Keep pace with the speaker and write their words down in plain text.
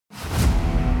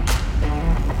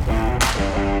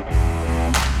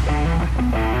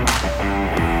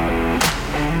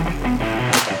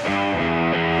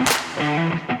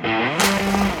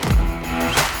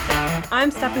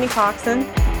I'm Stephanie Coxon,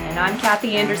 And I'm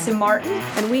Kathy Anderson Martin.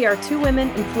 and we are two women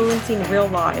influencing real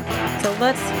lives. So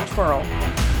let's twirl.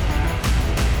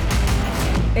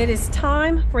 It is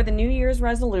time for the New Year's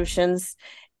resolutions.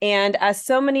 And as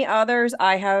so many others,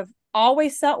 I have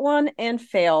always set one and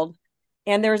failed.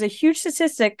 And there's a huge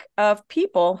statistic of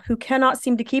people who cannot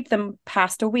seem to keep them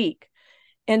past a week.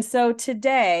 And so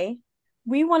today,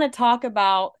 we want to talk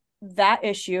about that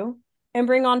issue and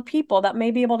bring on people that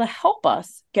may be able to help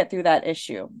us get through that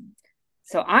issue.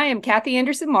 So I am Kathy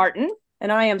Anderson Martin.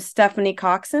 And I am Stephanie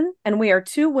Coxon, and we are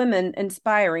two women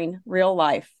inspiring real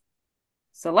life.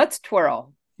 So let's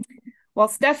twirl. Well,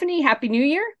 Stephanie, Happy New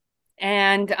Year.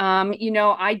 And,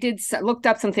 I looked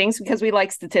up some things because we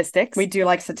like statistics. We do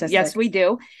like statistics. Yes, we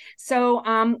do. So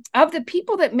of the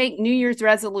people that make New Year's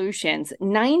resolutions,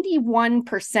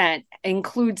 91%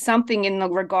 include something in the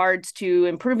regards to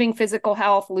improving physical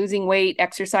health, losing weight,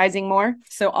 exercising more.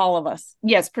 So all of us.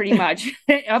 Yes, pretty much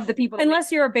of the people.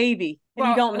 Unless you're a baby and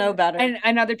you don't know better.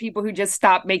 And other people who just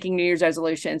stop making New Year's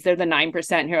resolutions. They're the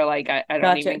 9% who are like, I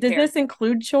don't even Does care. this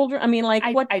include children? I mean, like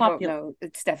I what don't know,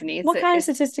 Stephanie. What kind of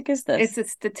statistic is this? It's a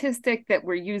statistic that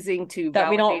we're using to that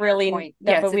we don't really,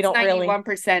 yes, but we don't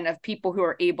 91% of people who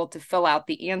are able to fill out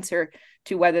the answer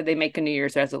to whether they make a New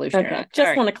Year's resolution or not.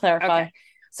 Just want to clarify. Okay.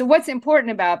 So what's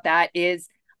important about that is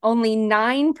only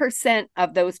 9%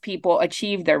 of those people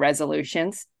achieve their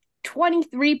resolutions.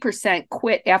 23%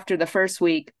 quit after the first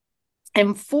week,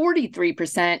 and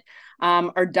 43%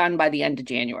 are done by the end of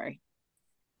January.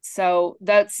 So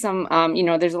that's some,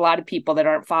 there's a lot of people that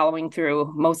aren't following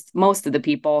through. Most of the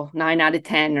people, 9 out of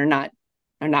 10 are not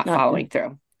following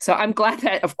through. So I'm glad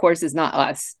that, of course, is not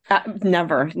us.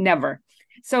 Never.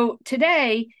 So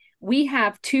today we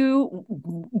have two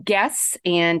guests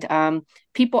and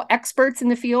people experts in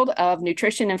the field of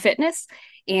nutrition and fitness,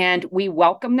 and we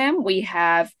welcome them. We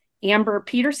have Amber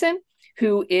Peterson,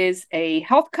 who is a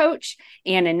health coach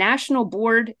and a national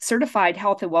board certified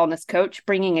health and wellness coach,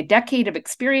 bringing a decade of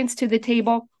experience to the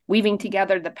table, weaving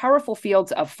together the powerful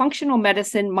fields of functional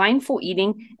medicine, mindful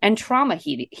eating, and trauma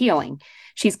healing.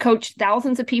 She's coached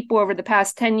thousands of people over the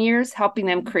past 10 years, helping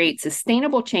them create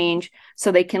sustainable change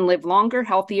so they can live longer,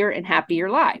 healthier, and happier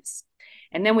lives.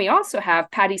 And then we also have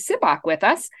Patty Sibach with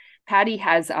us. Patty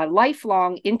has a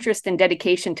lifelong interest and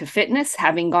dedication to fitness,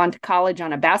 having gone to college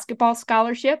on a basketball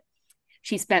scholarship.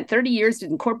 She spent 30 years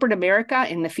in corporate America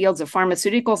in the fields of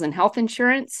pharmaceuticals and health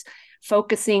insurance,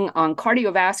 focusing on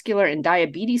cardiovascular and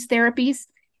diabetes therapies.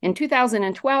 In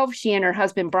 2012, she and her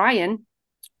husband, Brian,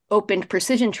 opened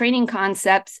Precision Training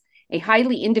Concepts, a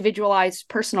highly individualized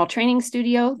personal training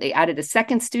studio. They added a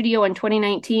second studio in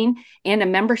 2019 and a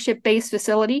membership-based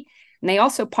facility. And they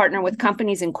also partner with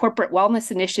companies in corporate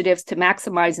wellness initiatives to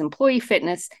maximize employee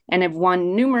fitness and have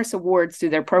won numerous awards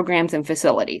through their programs and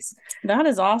facilities. That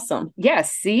is awesome.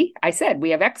 Yes. See, I said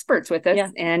we have experts with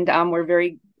us, and we're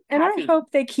very happy. I hope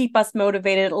they keep us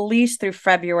motivated at least through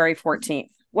February 14th.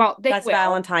 Well, that's will.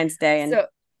 Valentine's Day. And so,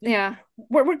 yeah,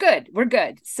 we're good. We're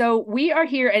good. So we are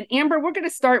here. And Amber, we're going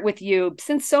to start with you.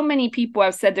 Since so many people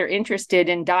have said they're interested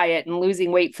in diet and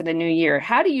losing weight for the new year,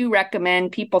 how do you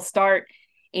recommend people start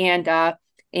and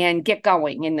get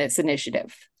going in this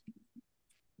initiative?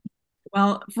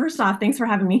 Well, first off, thanks for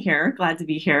having me here. Glad to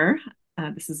be here.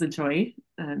 This is a joy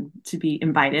to be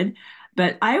invited.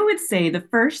 But I would say the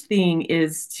first thing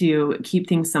is to keep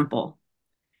things simple.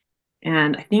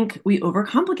 And I think we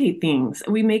overcomplicate things.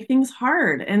 We make things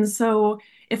hard. And so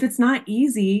if it's not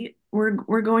easy,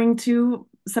 we're going to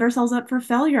set ourselves up for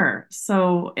failure.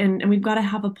 So, and we've got to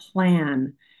have a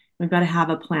plan. We've got to have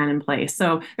a plan in place.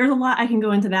 So there's a lot I can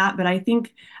go into that, but I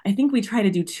think we try to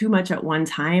do too much at one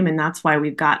time. And that's why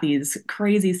we've got these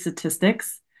crazy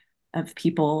statistics of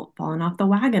people falling off the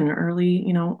wagon early,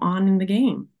 on in the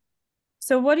game.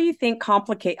 So what do you think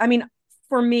I mean,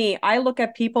 for me, I look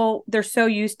at people, they're so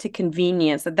used to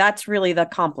convenience that's really the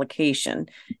complication.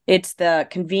 It's the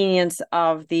convenience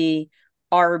of the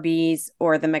Arby's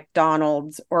or the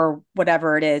McDonald's or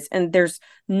whatever it is. And there's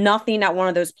nothing at one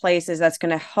of those places that's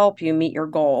going to help you meet your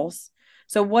goals.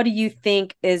 So what do you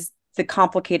think is the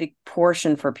complicated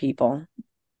portion for people?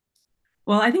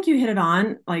 Well, I think you hit it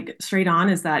on, like straight on,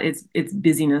 is that it's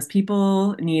busyness.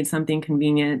 People need something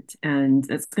convenient and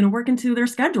it's going to work into their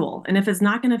schedule. And if it's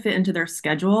not going to fit into their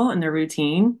schedule and their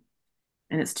routine,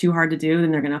 and it's too hard to do, then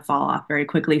they're going to fall off very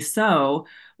quickly. So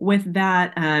with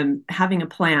that, having a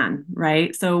plan,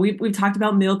 right? So we've talked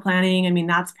about meal planning. I mean,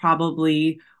 that's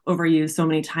probably overused so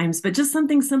many times, but just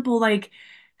something simple like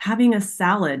having a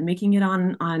salad, making it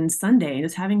on Sunday,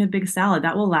 just having a big salad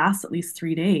that will last at least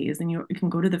 3 days. And you can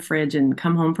go to the fridge and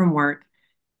come home from work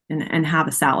and have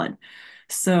a salad.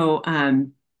 So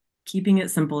keeping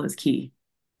it simple is key.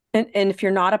 And if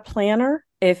you're not a planner,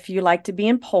 if you like to be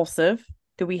impulsive,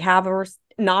 do we have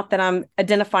not that I'm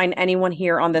identifying anyone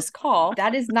here on this call.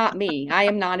 That is not me. I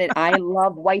am not it. I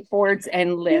love whiteboards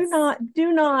and lists.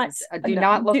 Do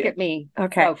not look at me.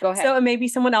 Okay. So, go ahead. So it may be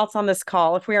someone else on this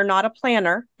call. If we are not a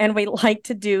planner and we like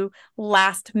to do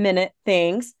last minute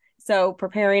things, so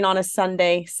preparing on a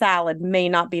Sunday salad may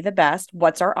not be the best.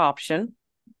 What's our option?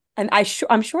 And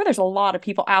I'm sure there's a lot of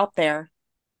people out there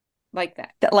like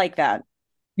that. Like that.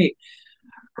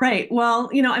 Right. Well,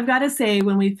 I've got to say,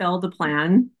 when we fail to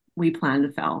plan, we plan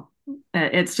to fail.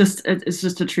 It's just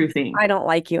a true thing. I don't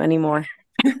like you anymore.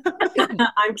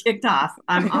 I'm kicked off.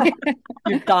 I'm off.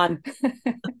 You're done.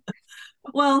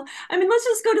 Well, let's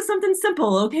just go to something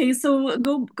simple. Okay. So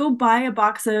go buy a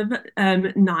box of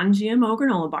non-GMO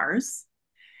granola bars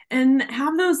and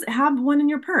have one in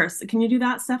your purse. Can you do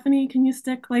that, Stephanie? Can you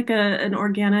stick like an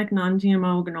organic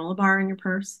non-GMO granola bar in your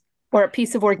purse? Or a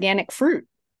piece of organic fruit?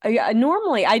 Yeah,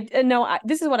 normally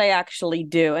this is what I actually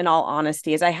do, in all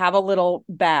honesty, is I have a little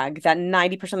bag that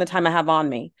 90% of the time I have on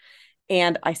me.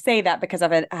 And I say that because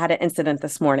I've had an incident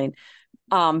this morning.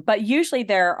 But usually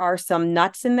there are some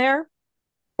nuts in there,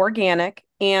 organic,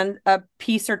 and a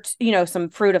piece or some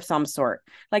fruit of some sort.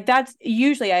 Like, that's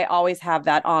usually, I always have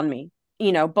that on me,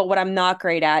 but what I'm not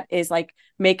great at is like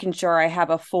making sure I have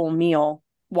a full meal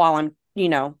while I'm,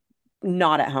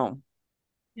 not at home.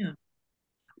 Yeah.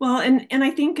 Well, and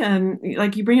I think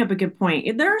like you bring up a good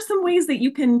point. There are some ways that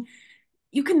you can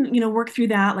work through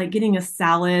that, like getting a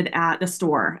salad at the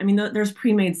store. There's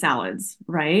pre-made salads,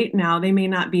 right? Now they may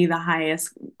not be the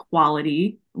highest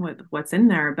quality with what's in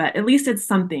there, but at least it's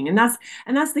something. And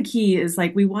that's the key, is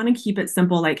like, we want to keep it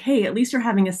simple. Like, hey, at least you're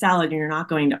having a salad and you're not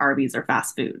going to Arby's or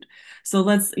fast food. So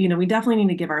we definitely need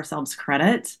to give ourselves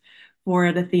credit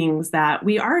for the things that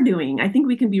we are doing. I think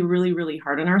we can be really, really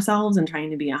hard on ourselves and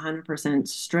trying to be 100%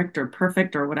 strict or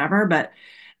perfect or whatever, but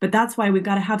that's why we've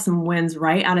got to have some wins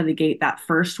right out of the gate that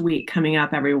first week coming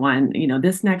up, everyone.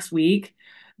 This next week,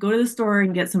 go to the store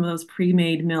and get some of those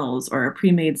pre-made meals or a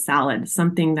pre-made salad,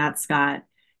 something that's got,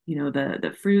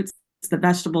 the fruits, the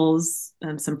vegetables,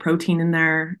 some protein in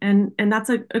there. And that's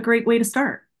a great way to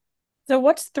start. So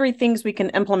what's 3 things we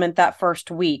can implement that first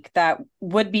week that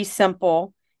would be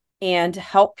simple and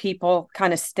help people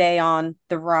kind of stay on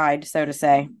the ride, so to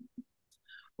say?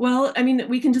 Well,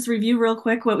 we can just review real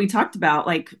quick what we talked about,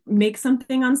 like make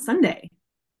something on Sunday.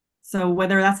 So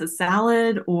whether that's a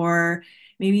salad, or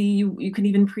maybe you can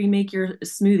even pre-make your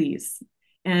smoothies.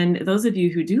 And those of you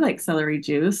who do like celery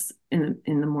juice in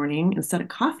the morning, instead of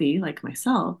coffee, like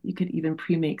myself, you could even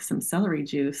pre-make some celery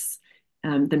juice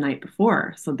the night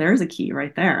before. So there's a key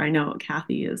right there. I know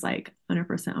Kathy is like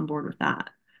 100% on board with that.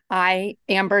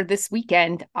 Amber, this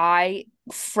weekend, I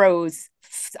froze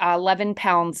 11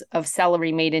 pounds of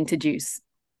celery made into juice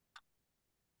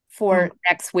for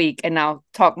next week. And I'll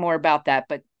talk more about that,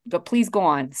 but please go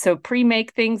on. So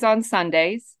pre-make things on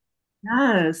Sundays.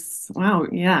 Yes. Wow.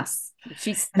 Yes.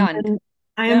 She's stunned.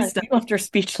 I am stunned. You left her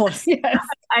speechless. Yes.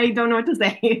 I don't know what to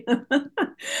say.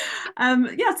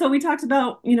 Yeah. So we talked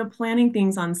about, planning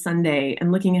things on Sunday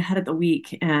and looking ahead at the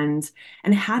week and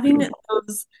having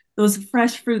those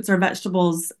fresh fruits or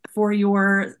vegetables for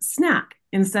your snack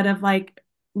instead of like,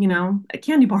 a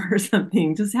candy bar or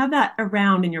something. Just have that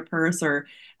around in your purse or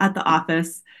at the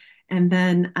office. And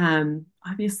then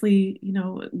obviously,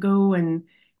 go and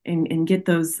get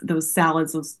those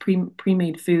salads, those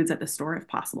pre-made foods at the store if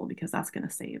possible, because that's going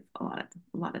to save a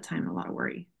lot of time and a lot of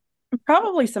worry.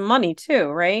 Probably some money too,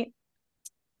 right?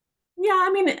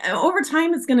 Yeah, over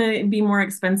time it's going to be more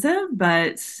expensive,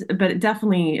 but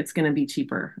definitely it's going to be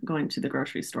cheaper going to the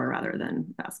grocery store rather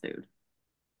than fast food.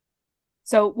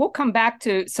 So we'll come back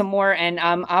to some more, and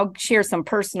I'll share some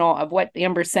personal of what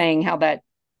Amber's saying, how that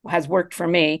has worked for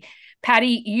me.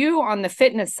 Patty, you on the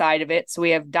fitness side of it. So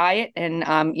we have diet and,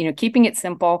 keeping it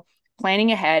simple,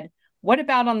 planning ahead. What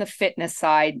about on the fitness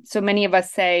side? So many of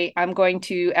us say, I'm going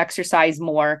to exercise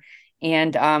more,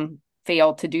 and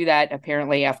fail to do that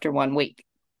apparently after 1 week.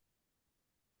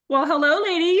 Well, hello,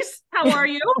 ladies. How are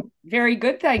you? Very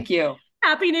good. Thank you.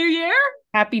 Happy New Year.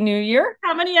 Happy New Year.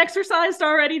 How many exercised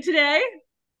already today?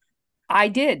 I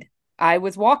did. I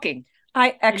was walking.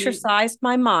 I exercised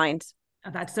my mind.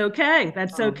 That's okay.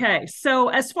 That's okay. So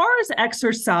as far as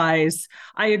exercise,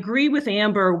 I agree with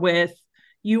Amber with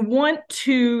you want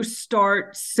to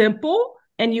start simple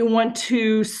and you want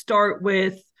to start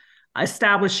with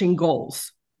establishing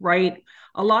goals, right?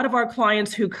 A lot of our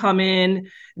clients who come in,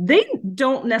 they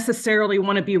don't necessarily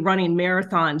want to be running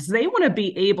marathons. They want to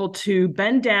be able to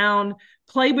bend down,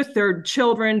 play with their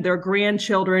children, their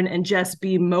grandchildren, and just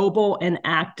be mobile and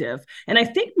active. And I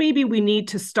think maybe we need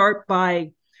to start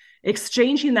by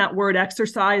exchanging that word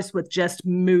exercise with just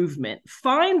movement.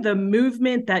 Find the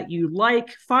movement that you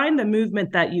like, find the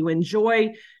movement that you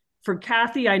enjoy. For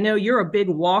Kathy, I know you're a big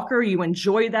walker, you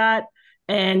enjoy that,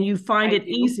 and you find it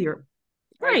easier.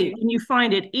 Right. And you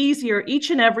find it easier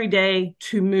each and every day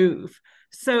to move.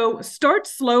 So start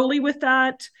slowly with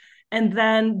that. And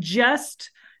then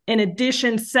just in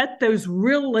addition, set those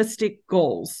realistic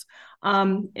goals.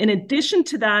 In addition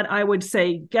to that, I would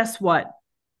say, guess what?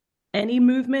 Any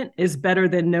movement is better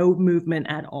than no movement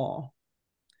at all.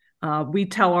 We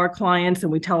tell our clients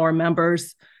and we tell our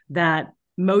members that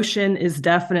motion is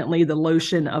definitely the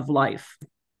lotion of life.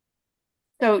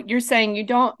 So you're saying you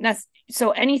don't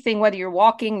so anything, whether you're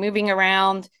walking, moving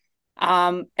around,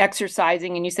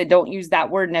 exercising, and you said don't use that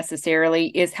word necessarily,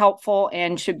 is helpful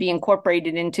and should be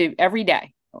incorporated into every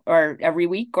day or every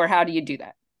week, or how do you do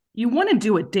that? You want to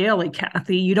do it daily,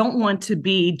 Kathy. You don't want to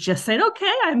be just saying,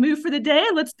 okay, I moved for the day.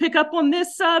 Let's pick up on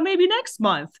this maybe next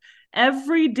month.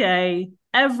 Every day,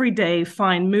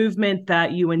 find movement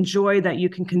that you enjoy, that you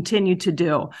can continue to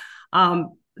do.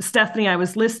 Stephanie, I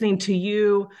was listening to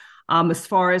you as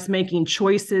far as making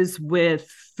choices with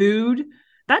food.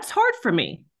 That's hard for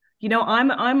me.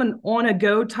 I'm an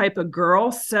on-a-go type of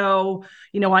girl. So,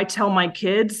 I tell my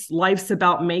kids life's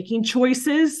about making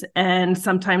choices, and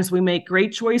sometimes we make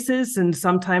great choices and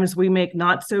sometimes we make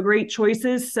not so great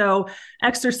choices. So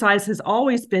exercise has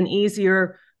always been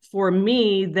easier for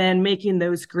me than making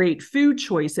those great food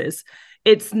choices.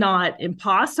 It's not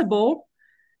impossible.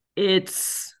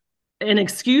 It's an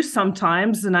excuse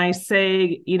sometimes. And I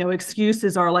say,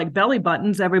 excuses are like belly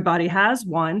buttons. Everybody has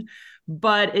one.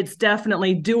 But it's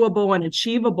definitely doable and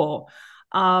achievable.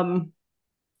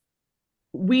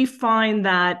 We find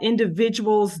that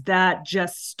individuals that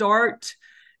just start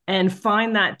and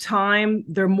find that time,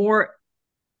 they're more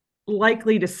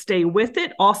likely to stay with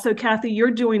it. Also, Kathy,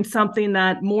 you're doing something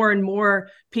that more and more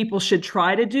people should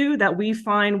try to do, that we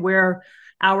find where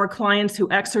our clients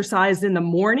who exercise in the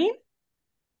morning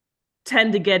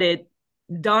tend to get it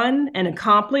done and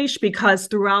accomplished, because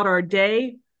throughout our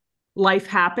day, life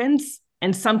happens.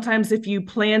 And sometimes if you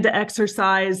plan to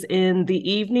exercise in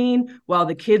the evening while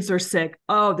the kids are sick,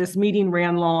 oh, this meeting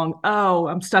ran long. Oh,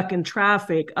 I'm stuck in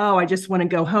traffic. Oh, I just want to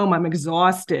go home. I'm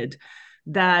exhausted.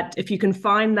 That if you can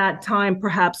find that time,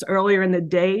 perhaps earlier in the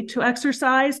day, to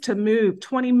exercise, to move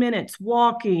 20 minutes,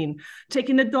 walking,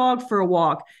 taking the dog for a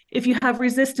walk. If you have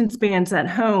resistance bands at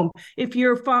home, if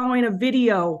you're following a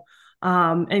video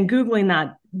and Googling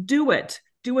that, do it.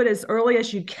 Do it as early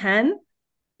as you can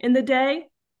in the day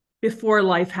before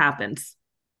life happens.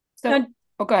 So, now,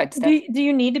 go ahead, Steph. Do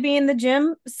you need to be in the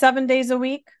gym 7 days a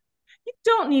week? You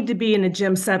don't need to be in the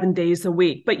gym 7 days a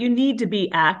week, but you need to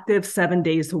be active 7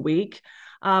 days a week.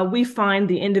 We find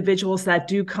the individuals that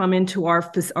do come into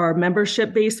our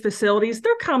membership-based facilities,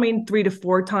 they're coming 3 to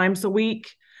 4 times a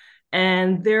week.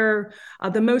 And they're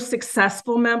the most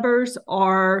successful members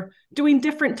are doing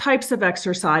different types of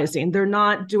exercising. They're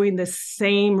not doing the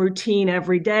same routine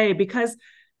every day, because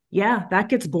yeah, that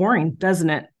gets boring, doesn't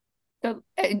it? So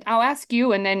I'll ask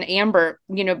you, and then Amber,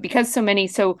 because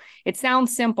so it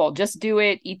sounds simple. Just do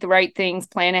it, eat the right things,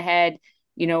 plan ahead,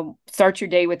 start your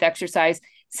day with exercise.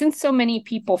 Since so many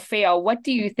people fail, what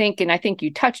do you think? And I think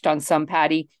you touched on some,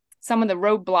 Patty, some of the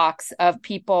roadblocks of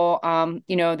people,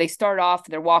 they start off,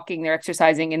 they're walking, they're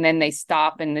exercising, and then they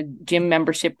stop and the gym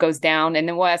membership goes down. And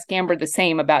then we'll ask Amber the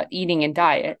same about eating and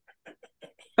diet.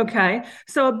 Okay.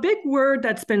 So a big word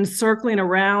that's been circling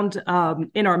around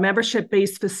in our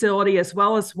membership-based facility, as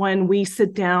well as when we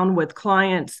sit down with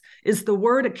clients, is the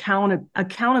word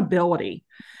accountability.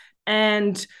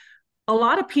 And a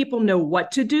lot of people know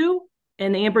what to do.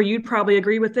 And Amber, you'd probably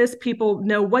agree with this. People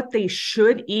know what they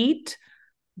should eat,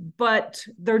 but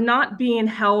they're not being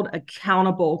held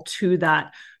accountable to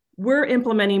that. We're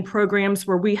implementing programs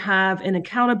where we have an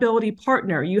accountability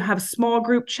partner. You have small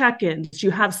group check-ins.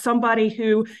 You have somebody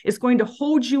who is going to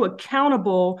hold you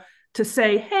accountable to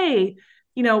say, hey,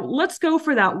 let's go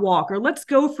for that walk, or let's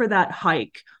go for that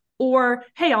hike. Or,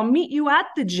 hey, I'll meet you at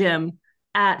the gym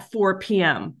at 4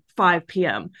 p.m., 5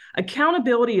 p.m.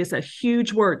 Accountability is a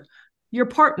huge word. Your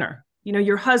partner,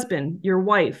 your husband, your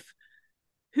wife,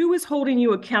 who is holding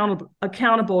you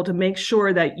accountable to make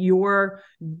sure that you're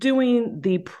doing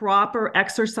the proper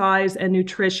exercise and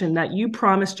nutrition that you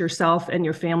promised yourself and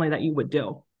your family that you would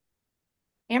do?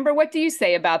 Amber, what do you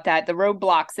say about that? The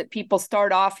roadblocks that people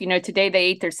start off, today they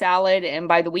ate their salad and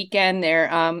by the weekend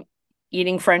they're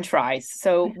eating French fries.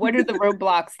 So what are the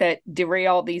roadblocks that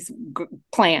derail these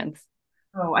plans?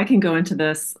 Oh, I can go into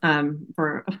this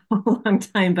for a long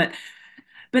time, but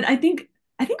I think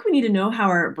we need to know how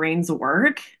our brains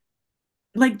work.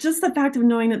 like just the fact of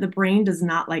knowing that the brain does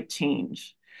not like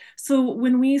change. So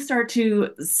when we start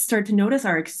to notice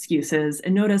our excuses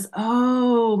and notice,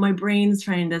 oh, my brain's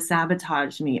trying to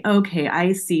sabotage me. Okay,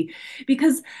 I see.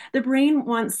 Because the brain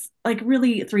wants like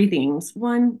really three things.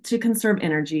 One, to conserve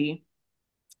energy.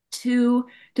 Two,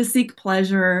 to seek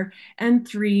pleasure, and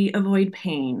three, avoid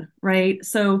pain, right?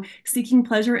 So, seeking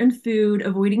pleasure in food,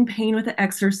 avoiding pain with the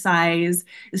exercise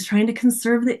is trying to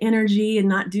conserve the energy and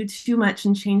not do too much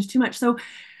and change too much.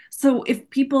 So if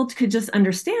people could just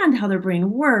understand how their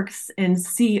brain works and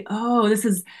see, oh, this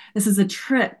is a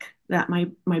trick that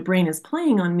my brain is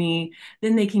playing on me,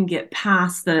 then they can get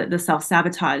past the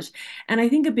self-sabotage. And I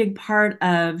think a big part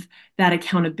of that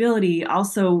accountability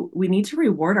also, we need to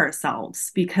reward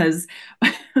ourselves because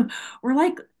we're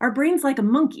like our brain's like a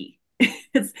monkey.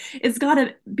 It's got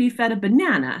to be fed a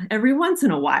banana every once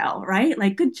in a while, right?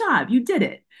 Like, good job, you did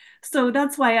it. So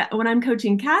that's why when I'm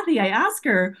coaching Kathy, I ask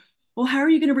her, well, how are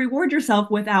you going to reward yourself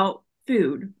without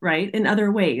food, right? In other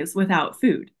ways, without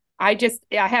food. I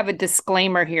have a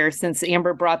disclaimer here since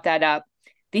Amber brought that up.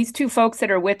 These two folks that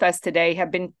are with us today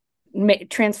have been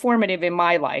transformative in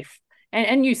my life,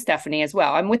 and you, Stephanie, as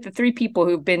well. I'm with the three people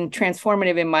who've been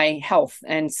transformative in my health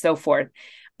and so forth.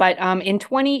 But in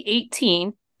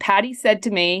 2018, Patty said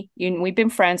to me, we've been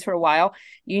friends for a while,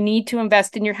 you need to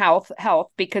invest in your health,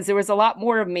 because there was a lot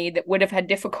more of me that would have had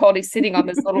difficulty sitting on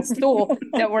this little stool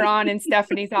that we're on in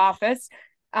Stephanie's office.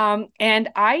 And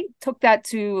I took that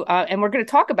to, and we're going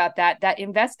to talk about that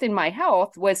invest in my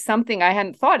health was something I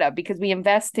hadn't thought of, because we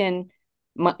invest in,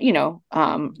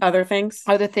 other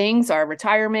things, our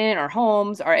retirement, our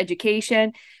homes, our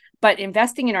education, but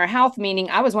investing in our health, meaning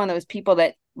I was one of those people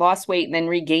that lost weight and then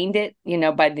regained it,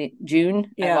 by the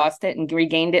June, I lost it and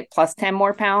regained it plus 10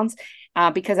 more pounds.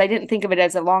 Because I didn't think of it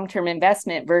as a long-term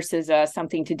investment versus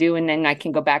something to do, and then I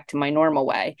can go back to my normal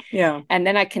way. Yeah. And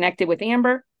then I connected with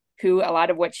Amber, who a lot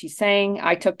of what she's saying,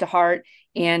 I took to heart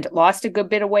and lost a good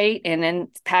bit of weight. And then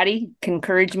Patty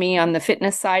encouraged me on the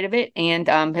fitness side of it, and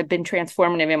have been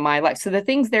transformative in my life. So the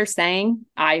things they're saying,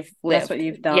 I've lived. That's what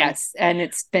you've done. Yes. And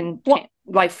it's been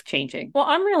life-changing. Well,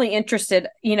 I'm really interested,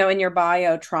 in your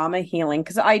bio, trauma healing,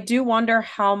 because I do wonder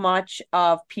how much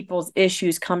of people's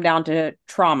issues come down to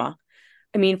trauma.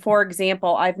 I mean, for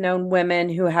example, I've known women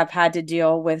who have had to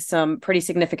deal with some pretty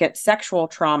significant sexual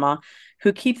trauma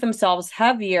who keep themselves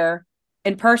heavier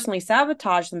and personally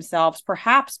sabotage themselves,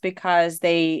 perhaps because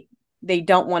they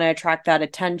don't want to attract that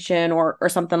attention or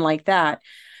something like that.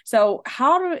 So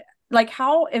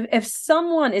if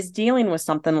someone is dealing with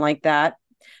something like that,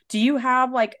 do you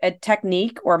have like a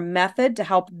technique or method to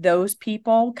help those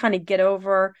people kind of get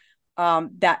over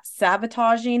that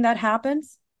sabotaging that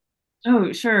happens?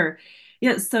 Oh, sure.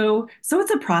 Yeah, so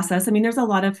it's a process. I mean, there's a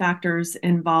lot of factors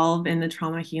involved in the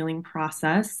trauma healing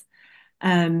process.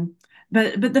 Um,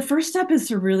 but the first step is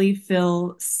to really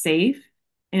feel safe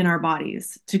in our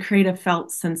bodies, to create a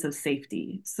felt sense of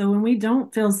safety. So when we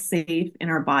don't feel safe in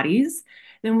our bodies,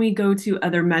 then we go to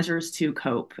other measures to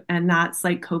cope. And that's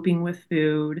like coping with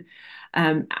food.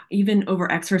 Even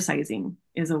over exercising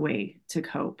is a way to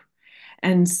cope.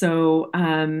 And so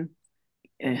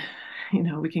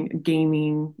we can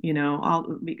gaming,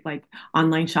 all like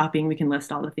online shopping, we can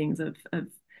list all the things of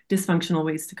dysfunctional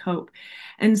ways to cope.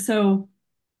 And so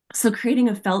creating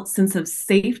a felt sense of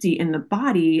safety in the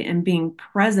body and being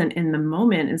present in the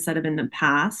moment instead of in the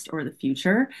past or the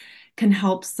future can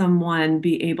help someone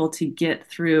be able to get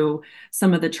through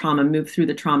some of the trauma, move through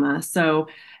the trauma. So,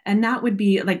 and that would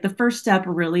be like the first step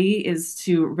really is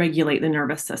to regulate the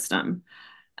nervous system.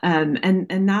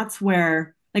 And that's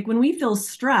where, like when we feel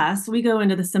stress, we go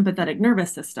into the sympathetic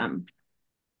nervous system.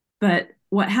 But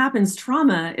what happens,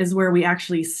 trauma is where we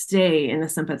actually stay in the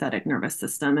sympathetic nervous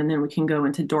system. And then we can go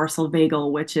into dorsal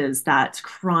vagal, which is that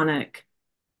chronic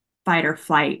fight or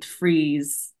flight,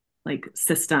 freeze like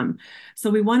system. So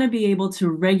we want to be able to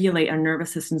regulate our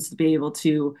nervous systems to be able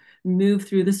to move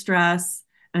through the stress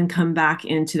and come back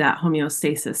into that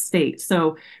homeostasis state.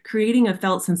 So creating a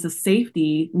felt sense of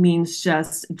safety means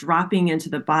just dropping into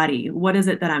the body. What is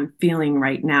it that I'm feeling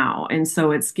right now? And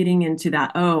so it's getting into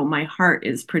that, oh, my heart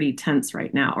is pretty tense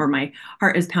right now, or my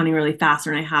heart is pounding really fast,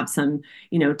 and I have some,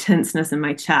 tenseness in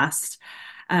my chest.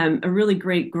 A really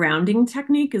great grounding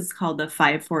technique is called the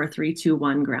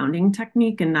 5-4-3-2-1 grounding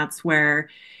technique. And that's where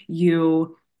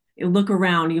you look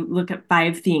around, you look at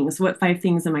 5 things. What 5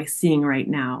 things am I seeing right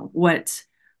now? What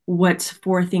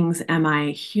 4 things am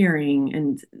I hearing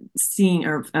and seeing,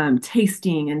 or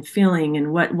tasting and feeling,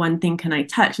 and what 1 thing can I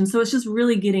touch? And so it's just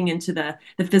really getting into the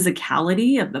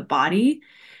physicality of the body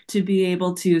to be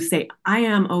able to say, I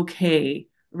am okay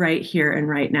right here and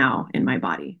right now in my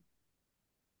body.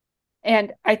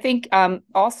 And I think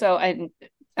also, and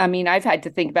I mean, I've had to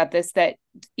think about this, that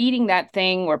eating that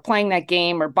thing or playing that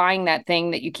game or buying that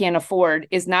thing that you can't afford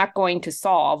is not going to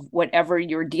solve whatever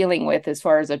you're dealing with as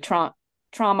far as a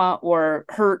trauma or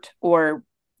hurt or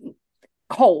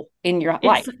hole in your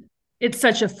life. It's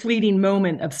such a fleeting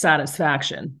moment of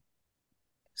satisfaction.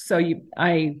 So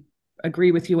I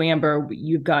agree with you, Amber.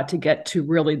 You've got to get to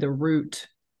really the root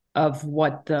of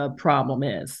what the problem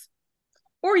is.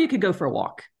 Or you could go for a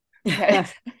walk.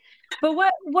 But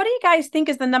what do you guys think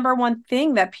is the number one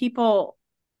thing that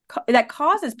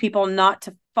causes people not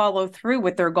to follow through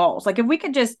with their goals? Like if we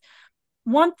could just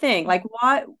one thing, like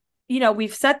why,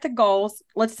 we've set the goals,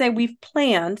 let's say we've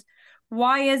planned,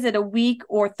 why is it a week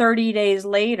or 30 days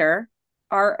later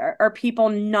are people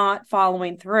not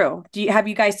following through? Have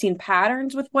you guys seen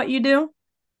patterns with what you do?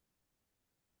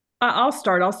 I'll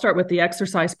start with the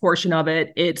exercise portion of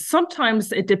it.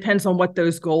 Sometimes it depends on what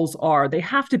those goals are. They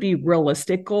have to be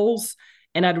realistic goals.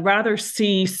 And I'd rather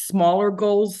see smaller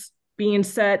goals being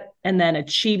set and then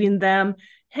achieving them.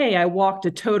 Hey, I walked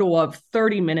a total of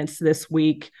 30 minutes this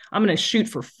week. I'm going to shoot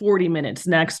for 40 minutes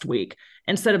next week.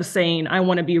 Instead of saying, I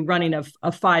want to be running a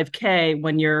 5K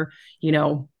when you're,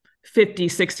 50,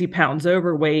 60 pounds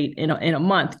overweight in a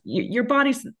month. Your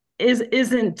body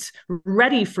isn't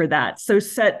ready for that. So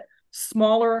set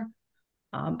smaller,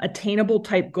 attainable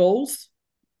type goals,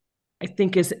 I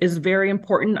think is very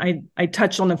important. I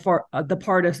touched on the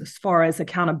part as far as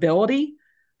accountability.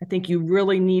 I think you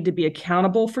really need to be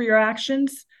accountable for your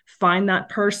actions, find that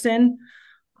person,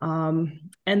 and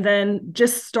then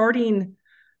just starting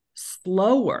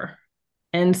slower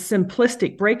and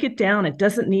simplistic. Break it down. It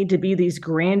doesn't need to be these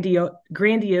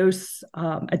grandiose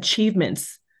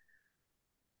achievements.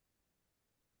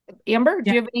 Amber,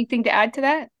 do you have anything to add to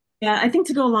that? Yeah, I think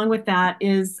to go along with that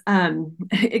is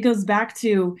it goes back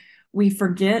to we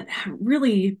forget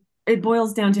really it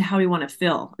boils down to how we want to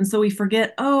feel. And so we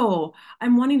forget, oh,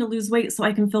 I'm wanting to lose weight so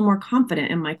I can feel more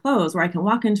confident in my clothes, or I can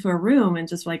walk into a room and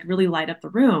just like really light up the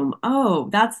room.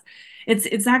 Oh,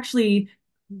 it's actually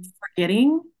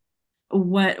forgetting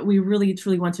what we really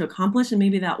truly want to accomplish. And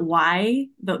maybe that why,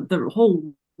 the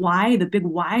whole why, the big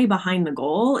why behind the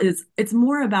goal is it's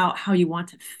more about how you want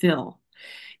to feel.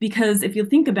 Because if you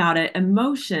think about it,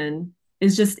 emotion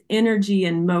is just energy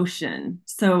in motion.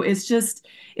 So it's just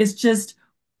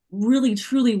really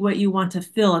truly what you want to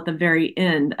feel at the very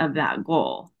end of that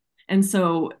goal. And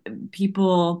so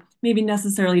people maybe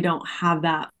necessarily don't have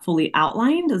that fully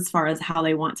outlined as far as how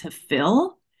they want to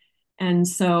feel. And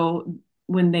so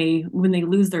when they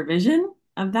lose their vision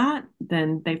of that,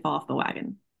 then they fall off the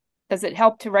wagon. Does it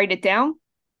help to write it down?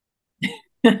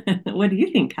 What do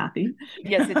you think, Kathy?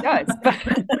 Yes, it does.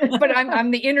 But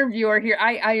I'm the interviewer here.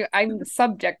 I'm the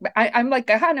subject. But I'm like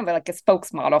a kind of like a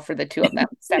spokesmodel for the two of them,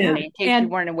 Stephanie, in case you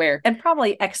weren't aware. And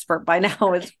probably expert by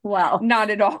now as well. Not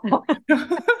at all. Well,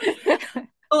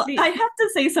 I have to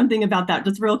say something about that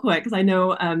just real quick because I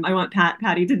know I want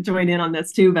Patty to join in on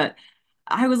this too. But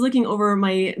I was looking over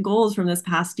my goals from this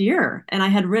past year and I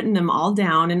had written them all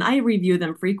down and I review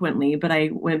them frequently, but I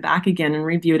went back again and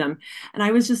reviewed them. And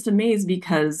I was just amazed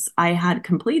because I had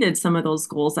completed some of those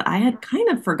goals that I had kind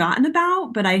of forgotten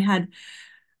about, but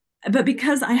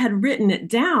because I had written it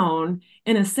down,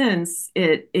 in a sense,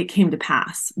 it came to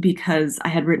pass because I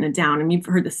had written it down. And you've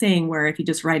heard the saying where if you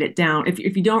just write it down, if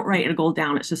you don't write a goal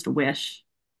down, it's just a wish.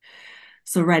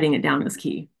 So writing it down is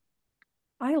key.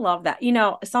 I love that.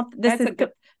 This is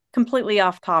completely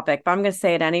off topic, but I'm going to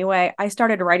say it anyway. I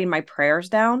started writing my prayers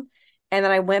down and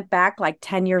then I went back like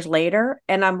 10 years later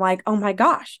and I'm like, oh my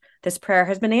gosh, this prayer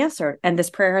has been answered and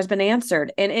this prayer has been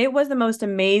answered. And it was the most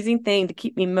amazing thing to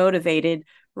keep me motivated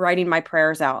writing my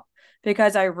prayers out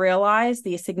because I realized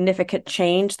the significant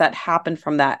change that happened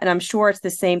from that. And I'm sure it's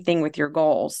the same thing with your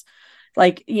goals.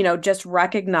 Like, just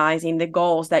recognizing the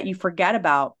goals that you forget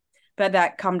about but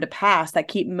that come to pass that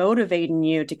keep motivating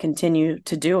you to continue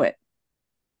to do it.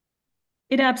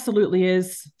 It absolutely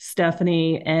is,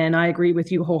 Stephanie. And I agree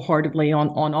with you wholeheartedly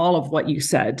on all of what you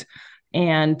said.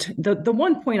 And the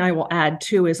one point I will add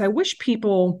too is I wish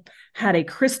people had a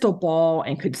crystal ball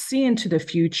and could see into the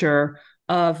future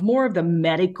of more of the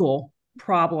medical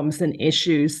problems and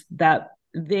issues that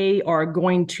they are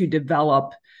going to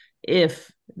develop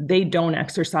if they don't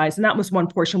exercise. And that was one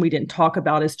portion we didn't talk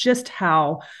about is just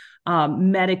how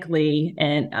medically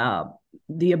and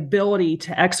the ability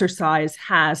to exercise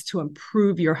has to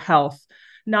improve your health,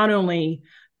 not only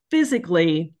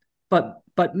physically, but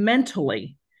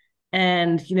mentally.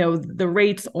 And, the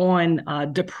rates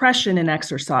on depression and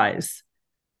exercise.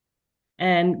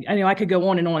 And I know I could go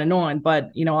on and on and on, but,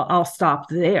 I'll stop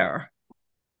there.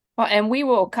 And we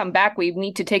will come back. We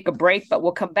need to take a break, but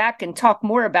we'll come back and talk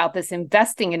more about this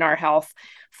investing in our health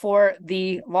for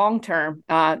the long term,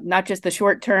 not just the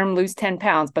short term, lose 10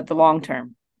 pounds, but the long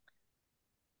term.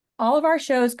 All of our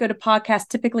shows go to podcast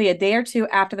typically a day or two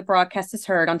after the broadcast is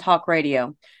heard on talk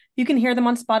radio. You can hear them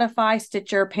on Spotify,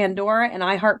 Stitcher, Pandora, and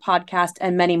iHeart Podcast,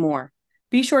 and many more.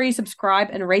 Be sure you subscribe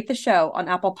and rate the show on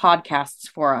Apple Podcasts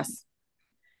for us.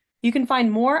 You can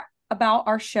find more about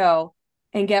our show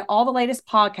and get all the latest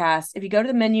podcasts if you go to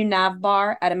the menu nav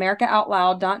bar at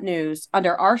americaoutloud.news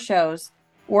under our shows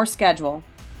or schedule,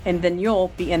 and then you'll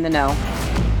be in the know.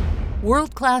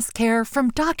 World-class care from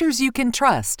doctors you can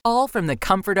trust, all from the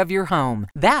comfort of your home.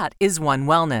 That is One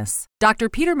Wellness. Dr.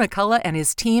 Peter McCullough and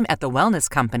his team at The Wellness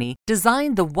Company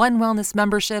designed the One Wellness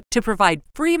membership to provide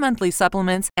free monthly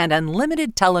supplements and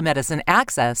unlimited telemedicine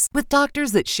access with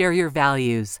doctors that share your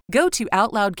values. Go to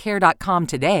OutLoudCare.com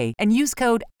today and use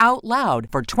code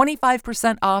OUTLOUD for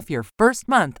 25% off your first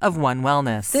month of One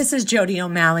Wellness. This is Jody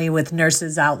O'Malley with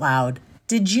Nurses Out Loud.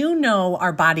 Did you know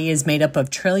our body is made up of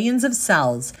trillions of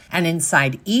cells, and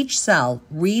inside each cell,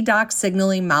 redox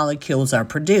signaling molecules are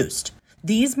produced?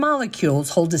 These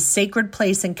molecules hold a sacred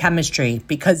place in chemistry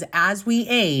because as we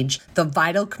age, the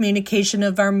vital communication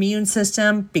of our immune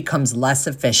system becomes less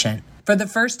efficient. For the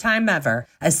first time ever,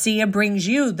 ASEA brings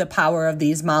you the power of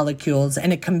these molecules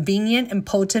in a convenient and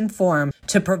potent form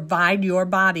to provide your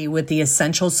body with the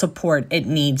essential support it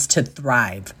needs to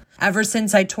thrive. Ever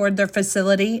since I toured their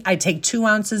facility, I take 2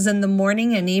 ounces in the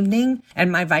morning and evening,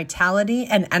 and my vitality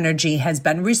and energy has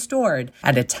been restored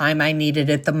at a time I needed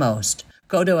it the most.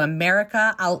 Go to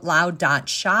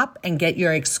americaoutloud.shop and get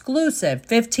your exclusive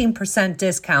 15%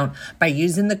 discount by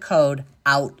using the code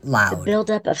OUTLOUD. The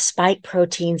buildup of spike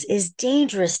proteins is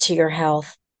dangerous to your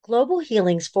health. Global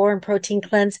Healing's Foreign Protein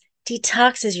Cleanse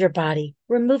detoxes your body,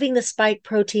 removing the spike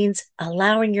proteins,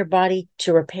 allowing your body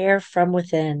to repair from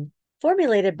within.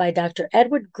 Formulated by Dr.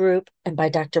 Edward Group and by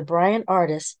Dr. Brian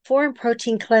Ardis, Foreign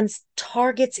Protein Cleanse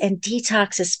targets and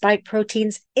detoxes spike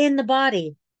proteins in the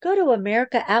body. Go to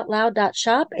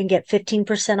americaoutloud.shop and get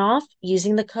 15% off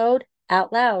using the code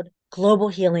OUTLOUD. Global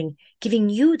Healing, giving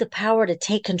you the power to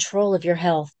take control of your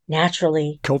health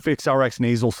naturally. Cofix RX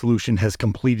Nasal Solution has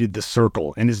completed the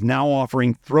circle and is now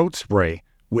offering throat spray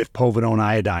with povidone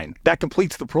iodine. That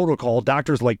completes the protocol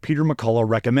doctors like Peter McCullough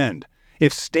recommend.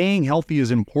 If staying healthy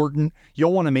is important,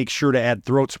 you'll want to make sure to add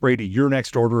throat spray to your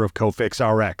next order of Cofix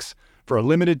RX. For a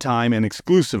limited time and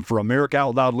exclusive for America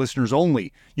Out Loud listeners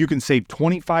only, you can save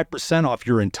 25% off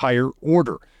your entire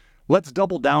order. Let's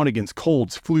double down against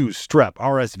colds, flus, strep,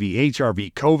 RSV,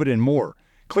 HRV, COVID, and more.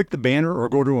 Click the banner or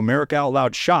go to America Out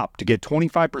Loud shop to get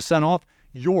 25% off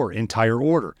your entire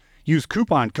order. Use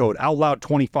coupon code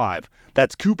OUTLOUD25.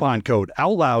 That's coupon code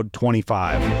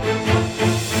OUTLOUD25.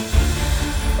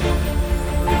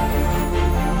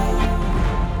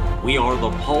 We are the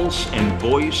pulse and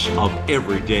voice of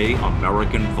everyday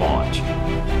American thought.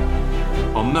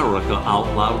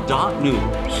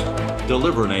 AmericaOutloud.news,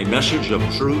 delivering a message of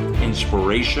truth,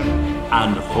 inspiration,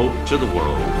 and hope to the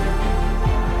world.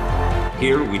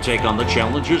 Here we take on the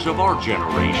challenges of our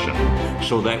generation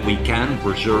so that we can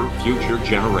preserve future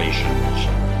generations.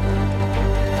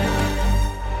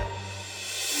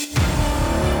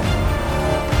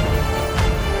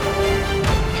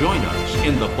 Join us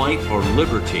in the fight for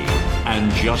liberty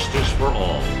and justice for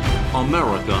all.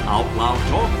 America Out Loud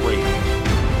Talk Radio.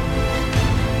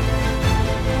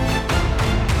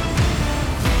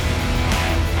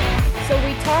 So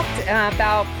we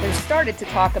started to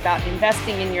talk about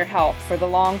investing in your health for the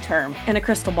long term. And a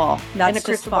crystal ball. And a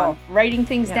crystal ball. Writing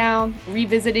things down,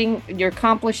 revisiting your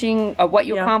accomplishing of what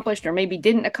you accomplished or maybe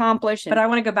didn't accomplish. But I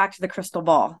want to go back to the crystal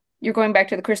ball. You're going back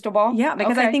to the crystal ball? Yeah,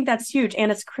 because I think that's huge.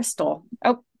 And it's crystal.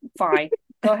 Oh, fine.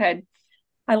 Go ahead.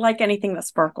 I like anything that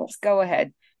sparkles. Go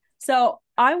ahead. So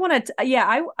I wanted to,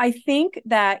 I think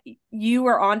that you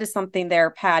were onto something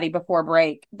there, Patty, before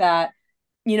break, that,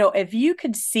 if you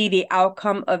could see the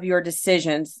outcome of your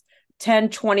decisions 10,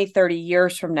 20, 30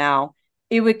 years from now,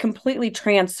 it would completely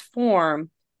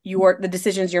transform the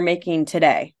decisions you're making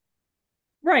today.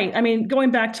 Right. I mean,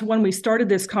 going back to when we started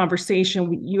this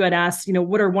conversation, you had asked,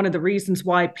 what are one of the reasons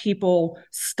why people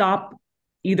stop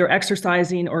either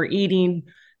exercising or eating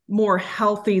more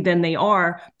healthy than they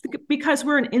are? Because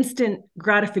we're an instant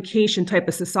gratification type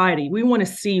of society. We want to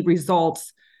see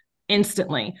results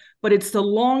instantly, but it's the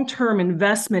long-term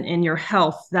investment in your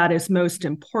health that is most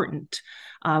important.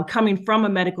 Coming from a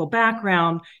medical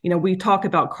background, we talk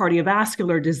about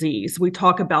cardiovascular disease, we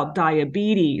talk about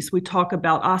diabetes, we talk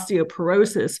about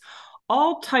osteoporosis,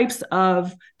 all types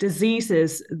of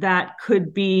diseases that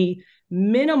could be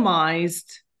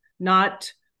minimized,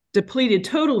 not depleted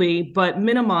totally, but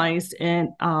minimized and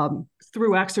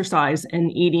through exercise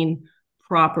and eating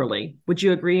properly. Would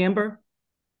you agree, Amber?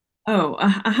 Oh,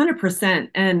 100%.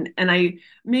 And I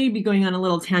may be going on a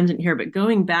little tangent here, but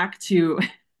going back to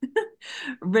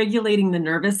regulating the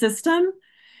nervous system,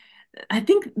 I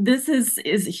think this is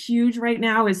huge right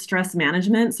now is stress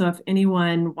management. So if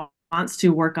anyone wants to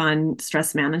work on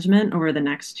stress management over the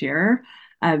next year,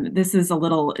 this is a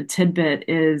little tidbit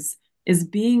is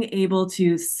being able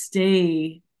to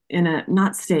stay in a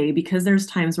not stay because there's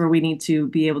times where we need to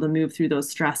be able to move through those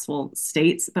stressful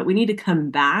states, but we need to come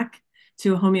back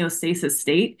to a homeostasis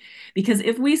state because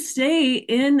if we stay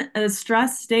in a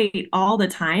stress state all the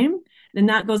time, then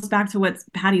that goes back to what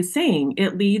Patty's saying.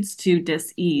 It leads to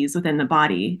dis-ease within the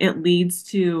body. It leads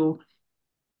to,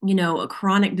 a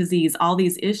chronic disease, all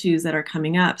these issues that are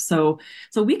coming up. So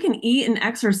we can eat and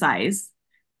exercise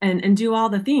and do all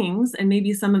the things. And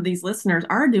maybe some of these listeners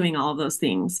are doing all of those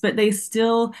things, but they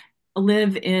still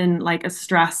live in like a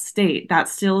stress state.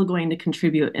 That's still going to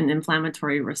contribute an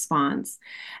inflammatory response.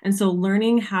 And so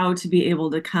learning how to be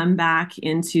able to come back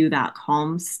into that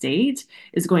calm state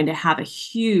is going to have a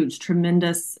huge,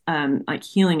 tremendous like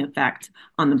healing effect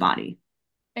on the body.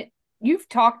 You've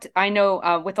talked, I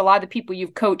know, with a lot of the people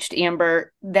you've coached,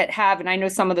 Amber, that have, and I know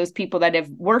some of those people that have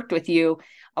worked with you,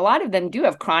 a lot of them do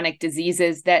have chronic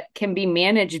diseases that can be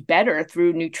managed better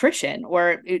through nutrition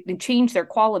or change their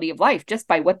quality of life just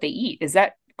by what they eat. Is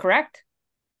that correct?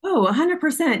 Oh,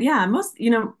 100%. Yeah. Most,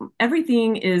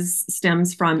 everything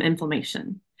stems from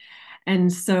inflammation.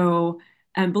 And so,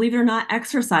 believe it or not,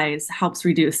 exercise helps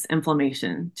reduce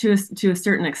inflammation to a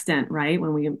certain extent, right?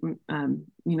 When we,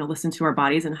 listen to our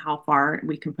bodies and how far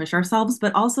we can push ourselves,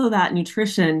 but also that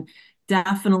nutrition,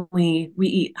 definitely we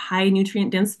eat high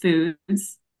nutrient dense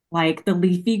foods like the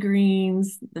leafy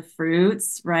greens, the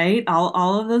fruits, right?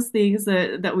 All of those things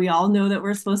that we all know that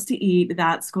we're supposed to eat,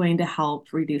 that's going to help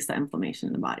reduce the inflammation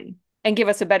in the body. And give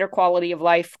us a better quality of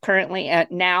life currently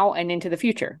now and into the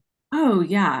future. Oh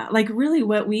yeah. Like really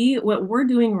what we're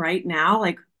doing right now,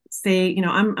 like say,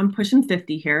 I'm pushing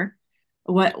 50 here.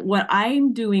 What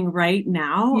I'm doing right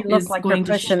now you look is like going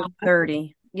you're pushing to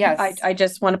 30. Yes. I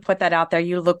just want to put that out there.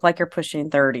 You look like you're pushing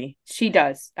 30. She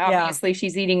does. Obviously,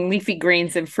 she's eating leafy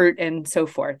greens and fruit and so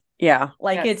forth. Yeah.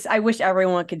 Like I wish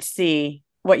everyone could see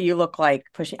what you look like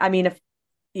pushing. I mean,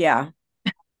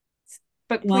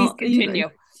 But please continue.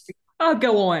 I'll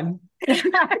go on.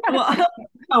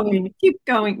 Keep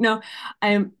going. No,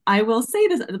 I will say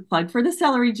this, the plug for the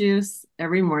celery juice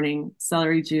every morning.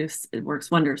 Celery juice, it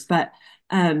works wonders. But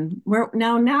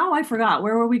now I forgot.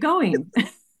 Where were we going?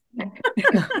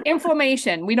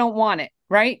 Inflammation. We don't want it,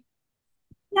 right?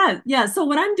 Yeah. So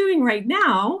what I'm doing right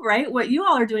now, right? What you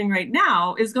all are doing right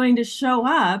now is going to show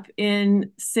up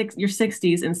in your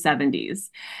 60s and 70s.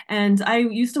 And I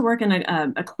used to work in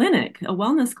a clinic, a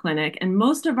wellness clinic, and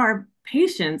most of our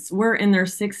patients were in their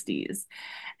 60s.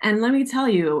 And let me tell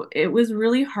you, it was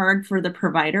really hard for the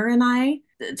provider and I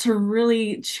to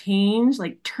really change,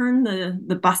 like turn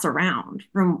the bus around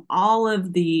from all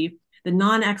of the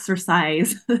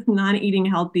non-exercise, non-eating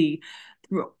healthy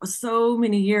through so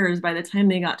many years. By the time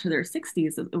they got to their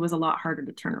 60s, it was a lot harder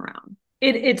to turn around.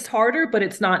 It's harder, but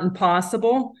it's not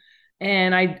impossible.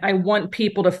 And I want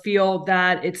people to feel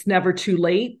that it's never too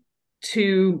late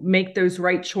to make those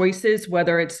right choices,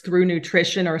 whether it's through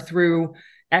nutrition or through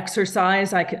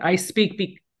exercise. I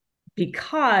speak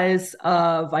because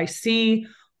I see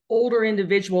older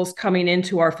individuals coming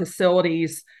into our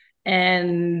facilities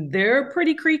and they're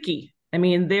pretty creaky. I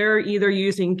mean, they're either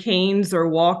using canes or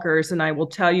walkers. And I will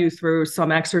tell you through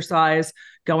some exercise,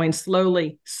 going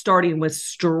slowly, starting with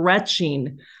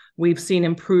stretching, we've seen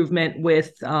improvement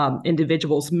with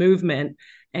individuals' movement.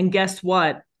 And guess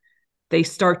what? They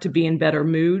start to be in better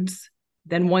moods.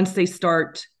 Then once they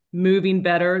start moving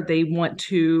better, they want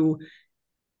to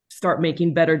start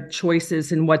making better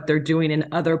choices in what they're doing in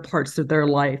other parts of their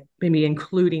life, maybe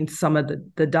including some of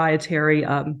the dietary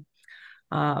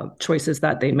choices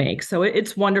that they make. So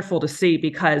it's wonderful to see,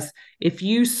 because if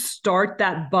you start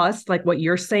that bus, like what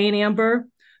you're saying, Amber,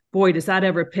 boy, does that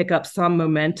ever pick up some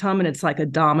momentum, and it's like a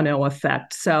domino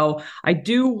effect. So I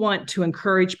do want to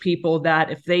encourage people that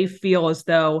if they feel as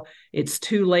though it's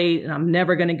too late and I'm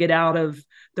never going to get out of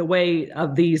the way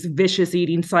of these vicious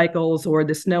eating cycles or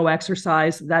this no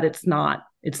exercise, that it's not.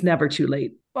 It's never too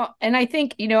late. Well, and I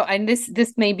think, and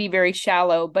this may be very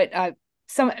shallow, but I've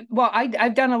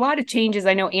done a lot of changes.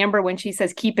 I know Amber, when she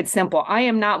says keep it simple, I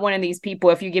am not one of these people.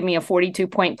 If you give me a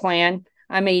 42-point plan,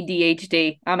 I'm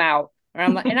ADHD, I'm out.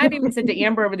 And I've even said to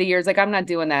Amber over the years, like, I'm not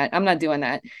doing that.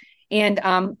 And,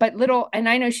 and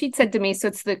I know she'd said to me, so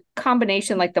it's the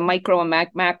combination, like the micro and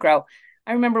macro.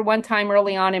 I remember one time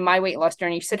early on in my weight loss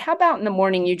journey, she said, how about in the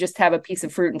morning you just have a piece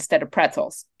of fruit instead of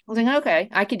pretzels? I was like, okay,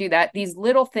 I could do that. These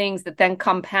little things that then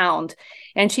compound.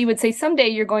 And she would say, someday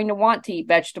you're going to want to eat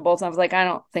vegetables. And I was like, I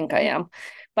don't think I am.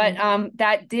 But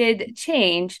that did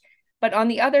change. But on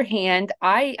the other hand,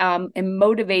 I am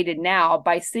motivated now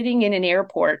by sitting in an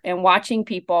airport and watching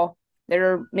people that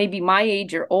are maybe my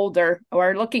age or older,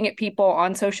 or looking at people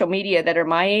on social media that are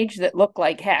my age that look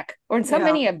like heck, or so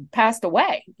many have passed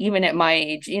away, even at my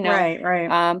age, you know?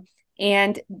 Right.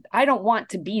 And I don't want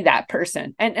to be that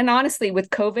person. And honestly, with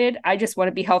COVID, I just want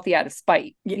to be healthy out of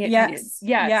spite. Yes.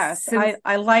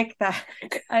 I like that.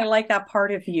 I like that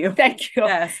part of you. Thank you.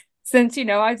 Yes. Since, you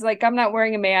know, I was like, I'm not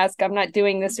wearing a mask, I'm not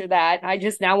doing this or that. I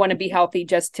just now want to be healthy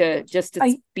just to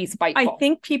be spiteful. I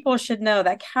think people should know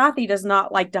that Kathy does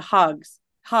not like to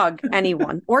hug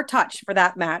anyone or touch for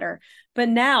that matter. But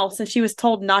now, since she was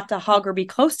told not to hug or be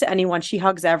close to anyone, she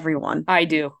hugs everyone. I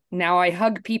do. Now I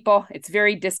hug people. It's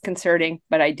very disconcerting,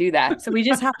 but I do that. So we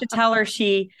just have to tell her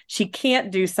she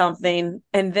can't do something.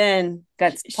 And then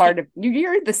that's part of,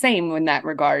 you're the same in that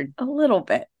regard. A little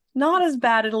bit. Not as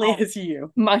badly as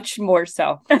you. Much more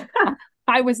so.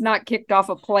 I was not kicked off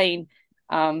a plane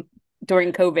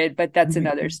during COVID, but that's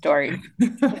another story.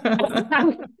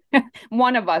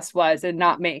 One of us was, and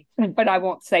not me, but I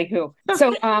won't say who.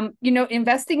 So, you know,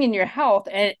 investing in your health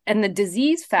and the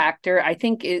disease factor, I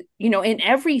think, is, you know, in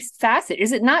every facet.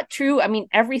 Is it not true? I mean,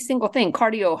 every single thing,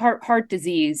 cardio, heart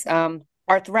disease,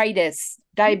 arthritis,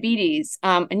 diabetes,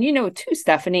 and you know, too,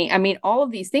 Stephanie, I mean, all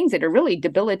of these things that are really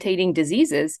debilitating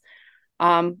diseases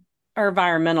are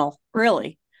environmental,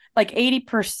 really. Like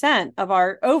 80% of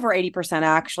over 80%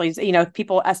 actually, you know,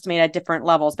 people estimate at different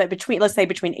levels, but let's say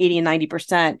between 80 and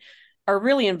 90% are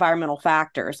really environmental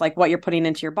factors, like what you're putting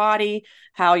into your body,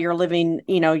 how you're living,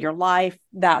 you know, your life,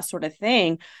 that sort of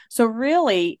thing. So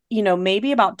really, you know,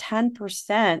 maybe about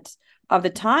 10% of the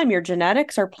time your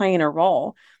genetics are playing a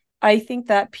role. I think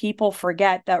that people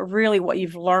forget that really what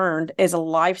you've learned is a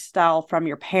lifestyle from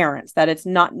your parents, that it's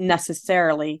not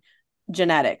necessarily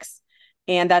genetics.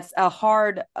 And that's a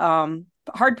hard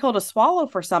pill to swallow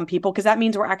for some people, because that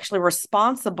means we're actually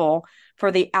responsible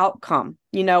for the outcome.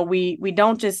 You know, we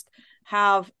don't just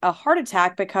have a heart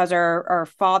attack because our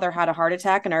father had a heart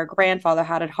attack and our grandfather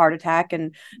had a heart attack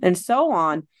and so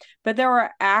on. But there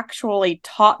are actually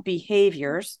taught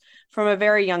behaviors from a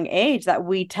very young age that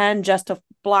we tend just to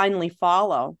blindly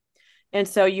follow. And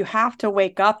so you have to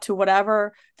wake up to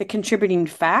whatever the contributing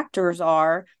factors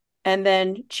are and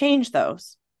then change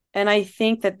those. And I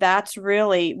think that that's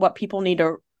really what people need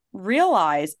to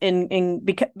realize and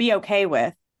be okay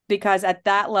with, because at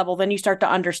that level, then you start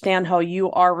to understand how you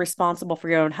are responsible for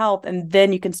your own health. And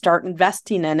then you can start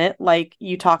investing in it, like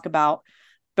you talk about,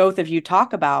 both of you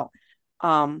talk about,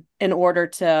 in order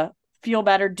to feel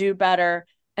better, do better,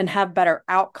 and have better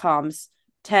outcomes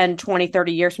 10, 20,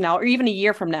 30 years from now, or even a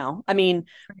year from now. I mean,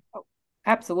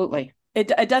 absolutely.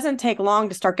 It doesn't take long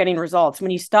to start getting results.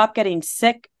 When you stop getting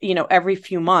sick, you know, every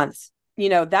few months, you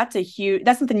know, that's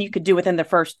something you could do within the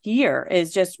first year,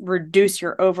 is just reduce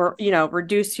your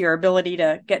ability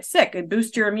to get sick and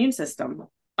boost your immune system.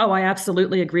 Oh, I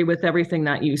absolutely agree with everything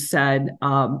that you said.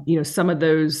 You know, some of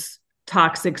those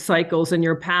toxic cycles in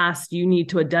your past, you need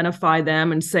to identify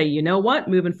them and say, you know what,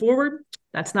 moving forward,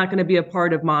 that's not going to be a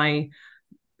part of my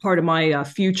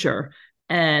future.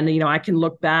 And, you know, I can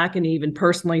look back and even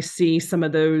personally see some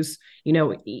of those, you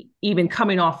know, even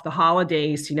coming off the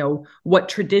holidays, you know, what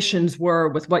traditions were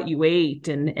with what you ate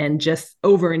and just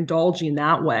overindulging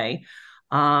that way.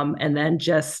 And then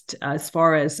just as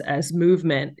far as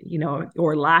movement, you know,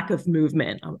 or lack of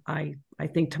movement, I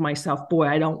think to myself, boy,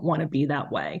 I don't want to be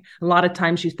that way. A lot of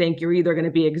times you think you're either going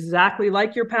to be exactly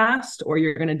like your past or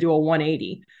you're going to do a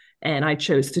 180. And I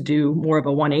chose to do more of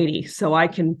a 180. So I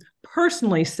can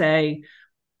personally say,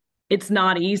 it's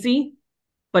not easy,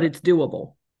 but it's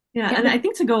doable. Yeah. And I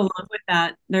think to go along with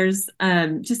that, there's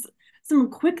just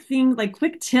some quick things, like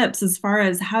quick tips as far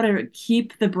as how to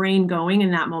keep the brain going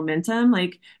in that momentum.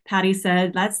 Like Patty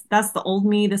said, that's the old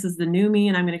me. This is the new me,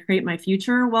 and I'm going to create my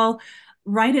future. Well,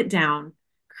 write it down.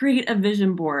 Create a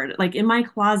vision board. Like in my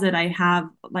closet, I have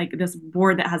like this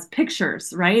board that has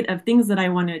pictures, right, of things that I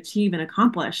want to achieve and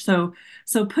accomplish. So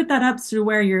put that up to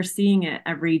where you're seeing it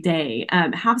every day.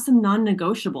 Have some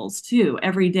non-negotiables too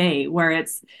every day, where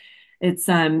it's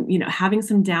you know, having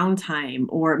some downtime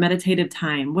or meditative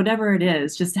time, whatever it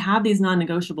is, just to have these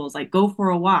non-negotiables, like go for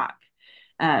a walk.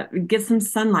 Get some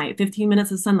sunlight, 15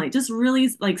 minutes of sunlight, just really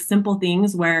like simple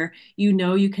things where, you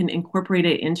know, you can incorporate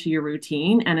it into your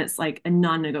routine and it's like a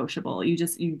non-negotiable.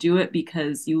 You do it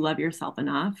because you love yourself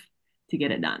enough to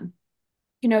get it done.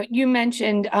 You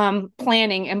mentioned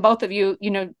planning, and both of you,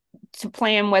 to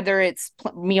plan, whether it's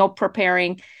meal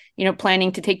preparing,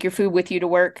 planning to take your food with you to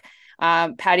work,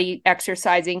 Patty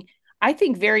exercising. I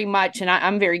think very much, and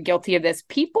I'm very guilty of this.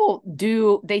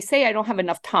 They say I don't have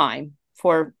enough time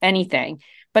for anything,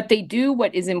 but they do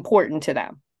what is important to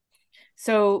them.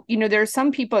 So, there are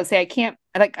some people that say I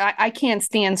can't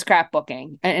stand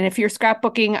scrapbooking. And if you're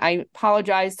scrapbooking, I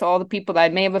apologize to all the people that I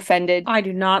may have offended. I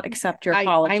do not accept your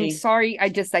apology. I'm sorry. I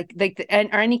just or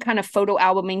any kind of photo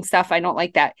albuming stuff. I don't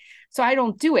like that. So I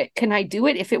don't do it. Can I do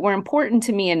it? If it were important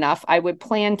to me enough, I would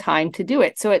plan time to do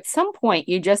it. So at some point,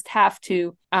 you just have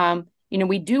to,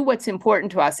 we do what's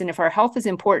important to us. And if our health is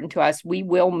important to us, we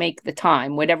will make the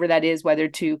time, whatever that is, whether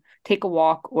to take a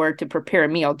walk or to prepare a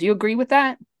meal. Do you agree with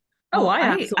that? Oh, I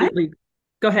absolutely.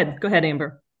 Go ahead,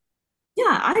 Amber.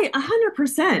 Yeah, I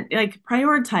 100%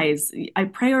 prioritize. I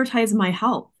prioritize my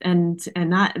health, and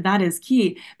that is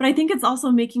key. But I think it's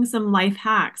also making some life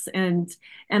hacks, and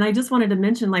I just wanted to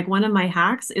mention, one of my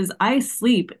hacks is I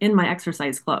sleep in my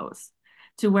exercise clothes,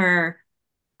 to where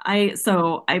I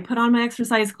put on my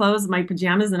exercise clothes, my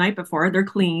pajamas the night before, they're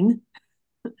clean.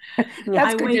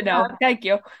 That's good to know. Thank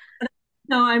you.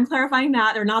 No, I'm clarifying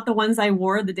that they're not the ones I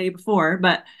wore the day before,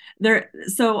 but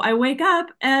so I wake up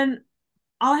and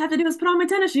all I have to do is put on my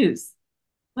tennis shoes.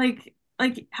 Like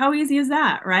how easy is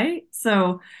that, right?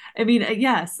 So, I mean,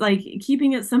 yes,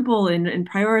 keeping it simple and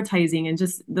prioritizing, and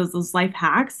just those life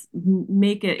hacks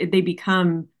they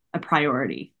become a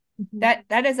priority. That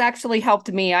has actually helped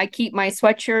me. I keep my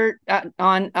sweatshirt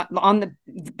on the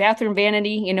bathroom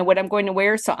vanity, what I'm going to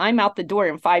wear. So I'm out the door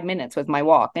in 5 minutes with my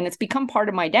walk, and it's become part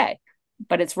of my day,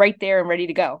 but it's right there and ready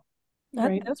to go.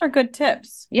 Those are good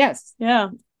tips. Yes. Yeah.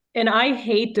 And I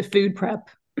hate the food prep.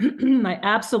 I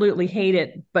absolutely hate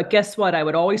it. But guess what? I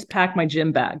would always pack my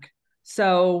gym bag.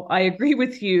 So I agree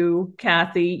with you,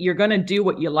 Kathy. You're going to do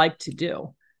what you like to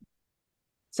do.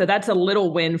 So that's a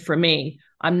little win for me.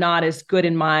 I'm not as good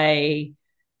in my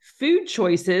food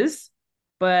choices,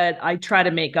 but I try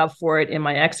to make up for it in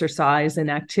my exercise, and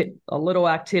a little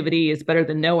activity is better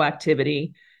than no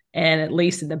activity. And at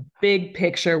least in the big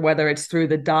picture, whether it's through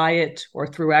the diet or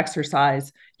through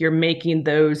exercise, you're making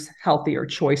those healthier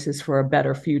choices for a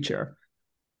better future.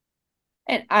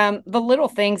 And the little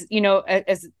things,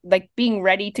 as like being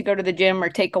ready to go to the gym or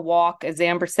take a walk, as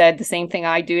Amber said, the same thing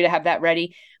I do to have that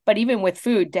ready. But even with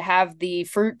food, to have the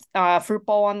fruit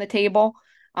bowl on the table,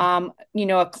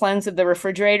 a cleanse of the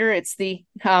refrigerator. It's the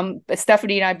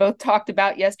Stephanie and I both talked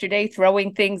about yesterday,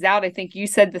 throwing things out. I think you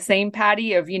said the same,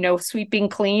 Patty, of sweeping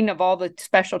clean of all the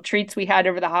special treats we had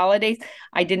over the holidays.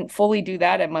 I didn't fully do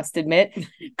that, I must admit,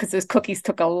 because those cookies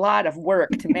took a lot of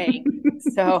work to make.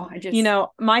 So I just,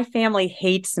 my family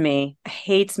hates me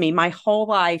my whole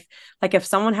life. Like, if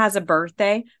someone has a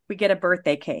birthday, we get a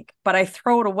birthday cake, but I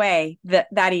throw it away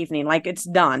that evening, like it's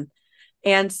done.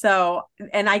 And so,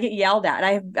 and I get yelled at.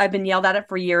 I've been yelled at it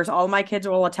for years. All my kids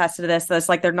will attest to this. That's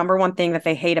like their number one thing that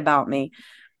they hate about me.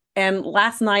 And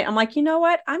last night, I'm like, you know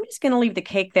what? I'm just going to leave the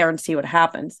cake there and see what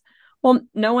happens. Well,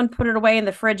 no one put it away in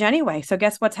the fridge anyway. So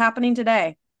guess what's happening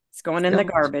today? It's going in the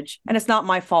garbage. And it's not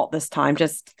my fault this time.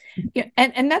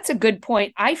 And that's a good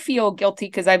point. I feel guilty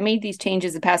because I've made these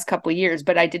changes the past couple of years,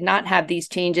 but I did not have these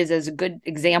changes as a good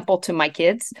example to my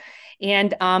kids.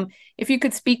 And if you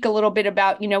could speak a little bit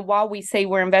about, while we say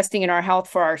we're investing in our health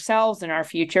for ourselves and our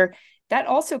future, that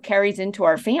also carries into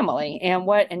our family.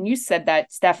 And you said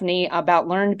that, Stephanie, about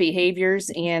learned behaviors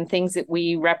and things that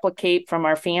we replicate from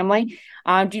our family.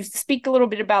 Do you speak a little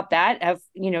bit about that, of,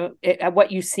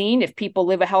 what you've seen, if people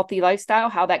live a healthy lifestyle,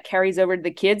 how that carries over to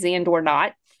the kids and or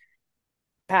not?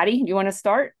 Patty, do you want to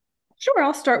start? Sure,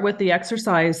 I'll start with the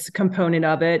exercise component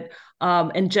of it.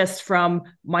 And just from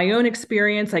my own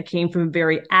experience, I came from a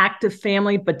very active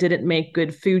family, but didn't make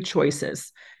good food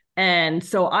choices. And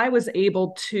so I was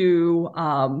able to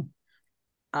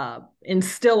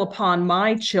instill upon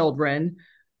my children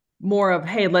more of,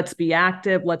 hey, let's be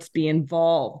active, let's be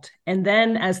involved. And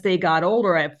then as they got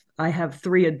older, I have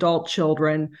 3 adult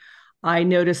children. I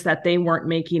noticed that they weren't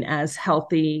making as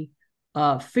healthy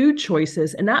food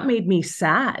choices. And that made me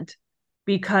sad,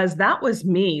 because that was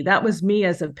me. That was me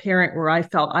as a parent, where I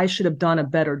felt I should have done a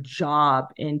better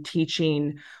job in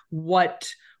teaching what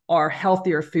are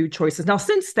healthier food choices. Now,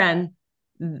 since then,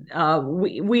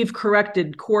 we've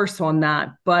corrected course on that,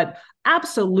 but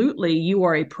absolutely, you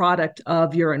are a product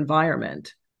of your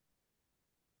environment.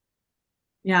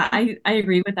 Yeah, I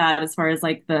agree with that, as far as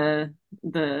like the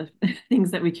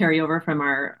things that we carry over from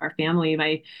our family.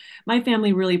 My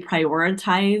family really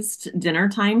prioritized dinner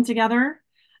time together.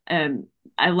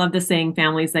 I love the saying,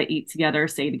 families that eat together,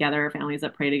 stay together, families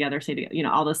that pray together, stay together,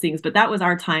 all those things. But that was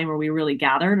our time where we really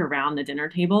gathered around the dinner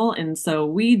table. And so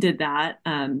we did that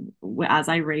as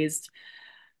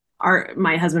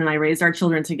my husband and I raised our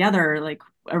children together, like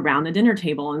around the dinner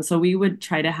table. And so we would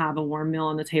try to have a warm meal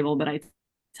on the table. But I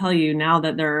tell you now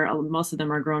that most of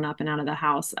them are grown up and out of the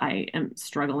house, I am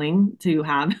struggling to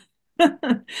have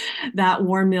that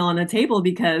warm meal on the table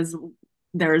because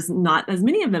there's not as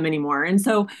many of them anymore. And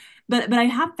so, but I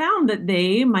have found that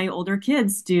my older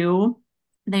kids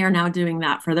they are now doing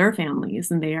that for their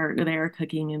families, and they are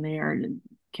cooking, and they are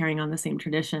carrying on the same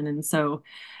tradition. And so,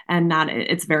 and that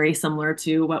it's very similar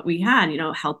to what we had,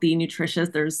 healthy, nutritious.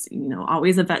 There's,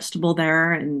 always a vegetable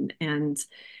there, and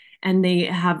they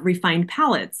have refined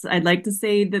palates. I'd like to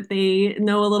say that they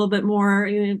know a little bit more,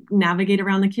 navigate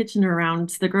around the kitchen or around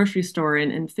the grocery store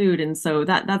and food. And so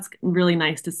that's really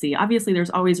nice to see. Obviously, there's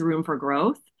always room for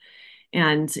growth.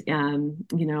 And,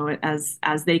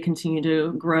 as they continue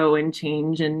to grow and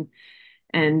change and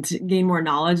gain more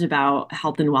knowledge about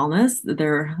health and wellness,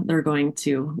 they're going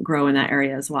to grow in that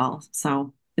area as well.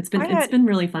 So it's been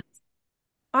really fun.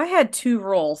 I had two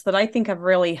roles that I think have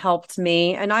really helped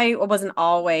me, and I wasn't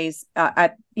always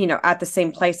at the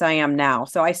same place I am now.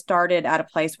 So I started at a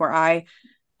place where I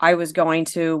was going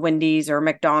to Wendy's or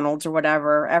McDonald's or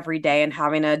whatever every day and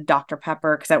having a Dr.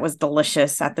 Pepper because that was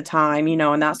delicious at the time,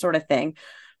 and that sort of thing.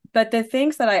 But the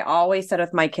things that I always said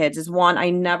with my kids is, one,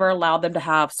 I never allowed them to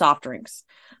have soft drinks.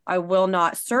 I will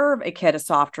not serve a kid a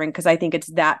soft drink because I think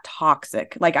it's that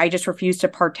toxic. Like, I just refuse to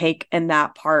partake in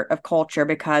that part of culture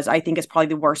because I think it's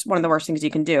probably one of the worst things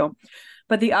you can do.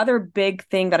 But the other big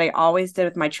thing that I always did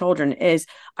with my children is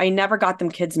I never got them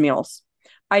kids' meals.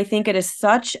 I think it is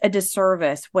such a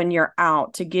disservice when you're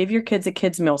out to give your kids a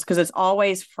kids' meals because it's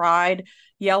always fried,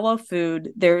 yellow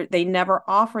food. They never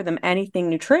offer them anything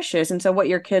nutritious. And so what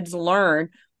your kids learn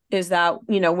is that,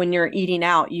 when you're eating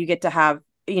out, you get to have,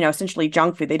 essentially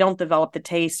junk food. They don't develop the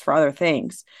taste for other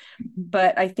things.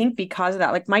 But I think because of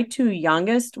that, like my two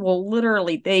youngest will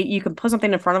literally, you can put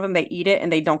something in front of them, they eat it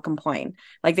and they don't complain.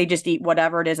 Like they just eat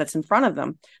whatever it is that's in front of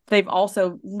them. They've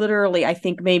also literally, I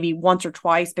think maybe once or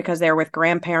twice because they're with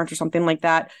grandparents or something like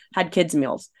that, had kids'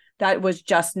 meals. That was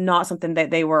just not something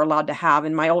that they were allowed to have.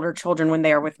 And my older children, when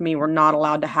they are with me, were not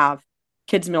allowed to have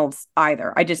kids' meals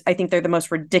either. I think they're the most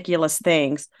ridiculous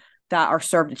things that are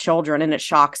served to children, and it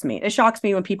shocks me. It shocks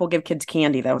me when people give kids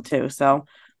candy though too. So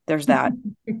there's that.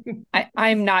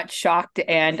 I'm not shocked,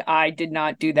 and I did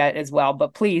not do that as well,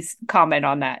 but please comment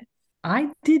on that. I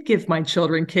did give my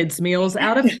children kids meals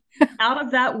out of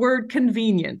that word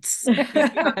convenience.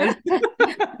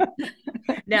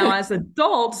 Now, as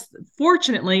adults,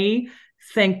 fortunately,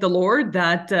 thank the Lord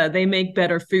that they make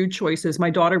better food choices. My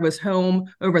daughter was home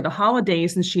over the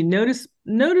holidays and she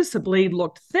noticeably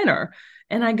looked thinner.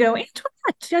 And I go,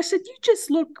 Antoinette, I said, you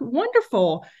just look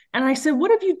wonderful. And I said,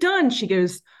 what have you done? She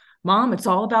goes, Mom, it's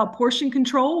all about portion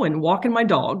control and walking my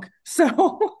dog.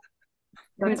 So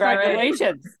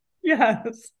congratulations.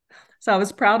 Yes. So I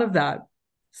was proud of that.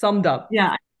 Summed up.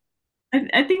 Yeah.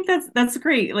 I think that's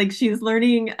great. Like she's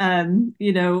learning,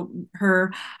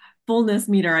 her fullness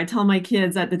meter. I tell my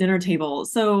kids at the dinner table.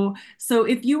 So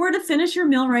if you were to finish your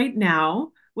meal right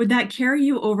now, would that carry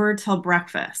you over till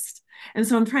breakfast? And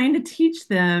so I'm trying to teach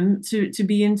them to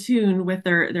be in tune with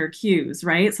their cues,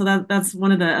 right? So that's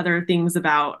one of the other things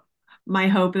about my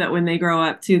hope that when they grow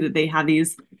up too, that they have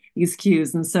these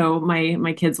cues. And so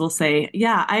my kids will say,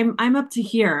 yeah, I'm up to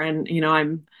here. And,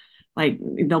 I'm like,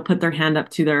 they'll put their hand up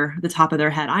to the top of their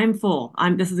head. I'm full.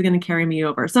 This is going to carry me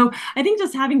over. So I think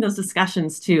just having those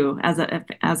discussions too, as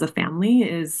a family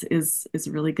is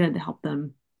really good to help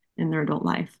them in their adult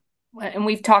life. And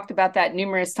we've talked about that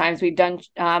numerous times. We've done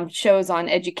shows on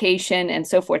education and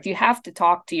so forth. You have to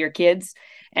talk to your kids.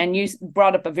 And you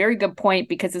brought up a very good point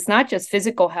because it's not just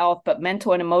physical health, but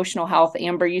mental and emotional health.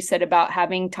 Amber, you said about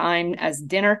having time as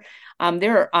dinner.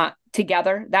 They're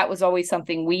together. That was always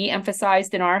something we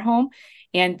emphasized in our home.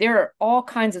 And there are all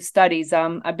kinds of studies.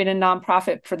 I've been a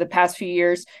nonprofit for the past few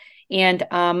years and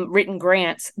written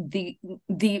grants. The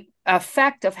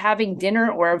effect of having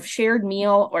dinner or a shared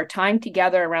meal or time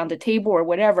together around the table or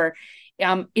whatever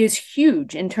is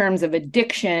huge in terms of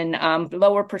addiction,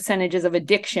 lower percentages of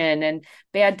addiction and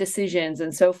bad decisions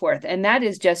and so forth. And that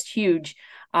is just huge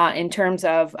in terms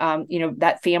of,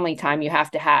 that family time you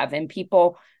have to have. And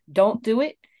people don't do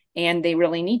it, and they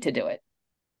really need to do it.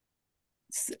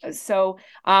 So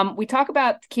we talk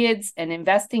about kids and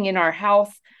investing in our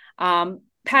health.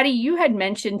 Patty, you had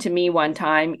mentioned to me one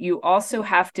time, you also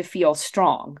have to feel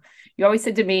strong. You always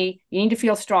said to me, you need to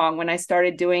feel strong when I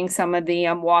started doing some of the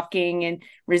walking and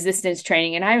resistance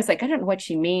training. And I was like, I don't know what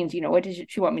she means. What does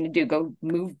she want me to do? Go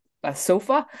move a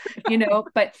sofa,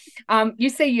 but you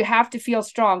say you have to feel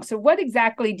strong. So what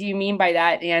exactly do you mean by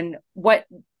that? And what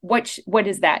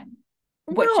is that?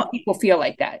 What should people feel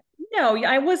like that? No,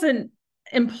 I wasn't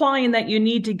implying that you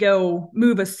need to go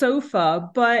move a sofa,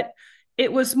 but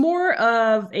it was more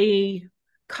of a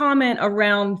comment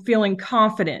around feeling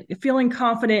confident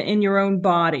in your own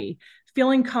body,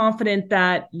 feeling confident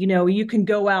that, you can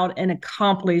go out and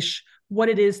accomplish what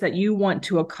it is that you want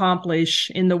to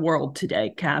accomplish in the world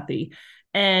today, Kathy.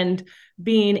 And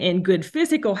being in good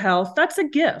physical health, that's a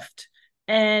gift.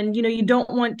 And, you don't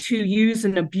want to use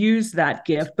and abuse that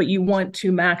gift, but you want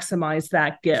to maximize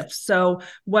that gift. So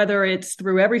whether it's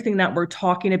through everything that we're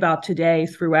talking about today,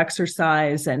 through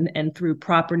exercise and through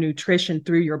proper nutrition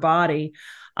through your body,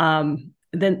 then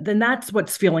that's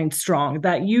what's feeling strong,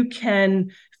 that you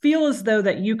can feel as though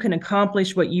that you can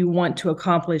accomplish what you want to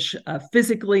accomplish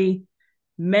physically,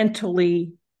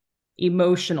 mentally,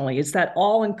 emotionally. It's that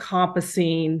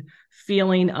all-encompassing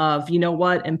feeling of,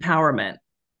 empowerment.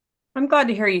 I'm glad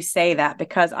to hear you say that,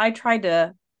 because I tried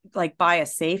to buy a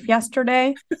safe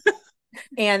yesterday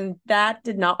and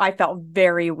I felt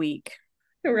very weak.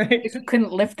 Right. You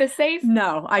couldn't lift the safe?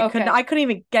 No, I couldn't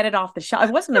even get it off the shelf.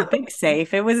 It wasn't a big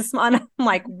safe. It was a small. I'm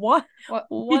like, what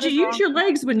did you use your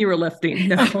legs when you were lifting?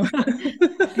 No.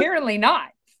 Apparently not.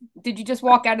 Did you just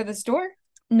walk out of the store?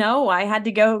 No, I had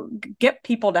to go get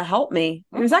people to help me.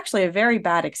 It was actually a very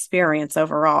bad experience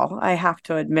overall, I have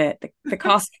to admit. The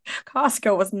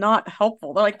Costco was not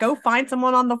helpful. They're like, go find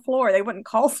someone on the floor. They wouldn't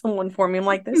call someone for me. I'm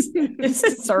like, this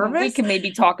is service. We can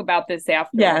maybe talk about this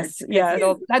afterwards.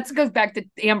 Yes. That goes back to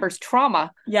Amber's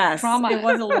trauma. Yes, it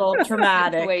was a little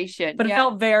traumatic situation, but it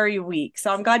felt very weak. So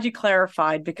I'm glad you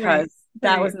clarified, because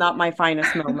that was not my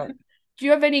finest moment. Do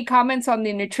you have any comments on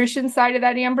the nutrition side of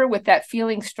that, Amber, with that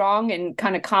feeling strong and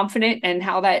kind of confident, and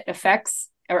how that affects,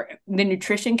 or the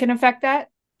nutrition can affect that?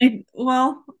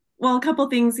 Well, a couple of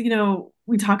things.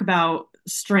 We talk about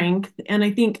strength, and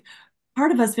I think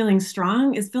part of us feeling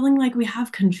strong is feeling like we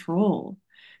have control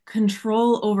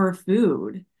over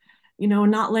food.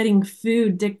 Not letting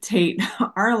food dictate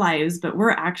our lives, but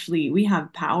we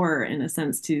have power in a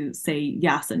sense to say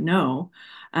yes and no.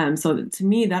 So to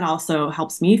me, that also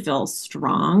helps me feel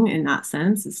strong in that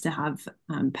sense, is to have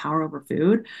power over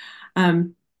food.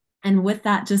 And with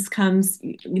that just comes,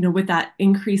 with that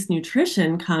increased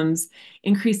nutrition comes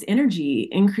increased energy,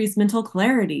 increased mental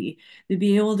clarity, to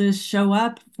be able to show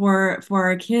up for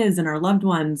our kids and our loved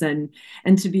ones, and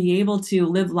to be able to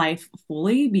live life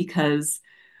fully, because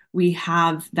we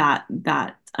have that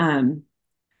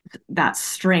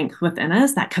strength within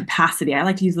us, that capacity. I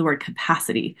like to use the word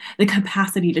capacity, the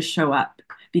capacity to show up,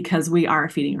 because we are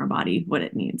feeding our body what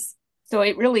it needs. So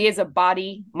it really is a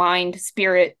body, mind,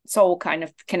 spirit, soul kind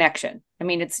of connection. I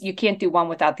mean, you can't do one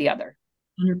without the other.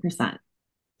 100%.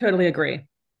 Totally agree.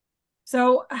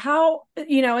 So how,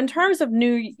 in terms of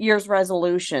New Year's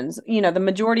resolutions, the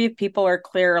majority of people are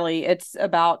clearly, it's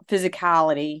about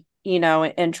physicality,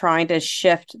 and trying to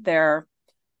shift their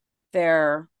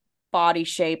body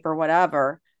shape or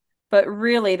whatever. But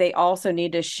really, they also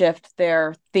need to shift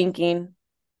their thinking.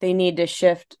 They need to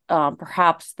shift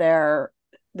perhaps the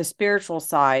spiritual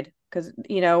side, because,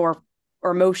 or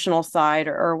emotional side,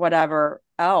 or whatever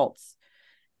else.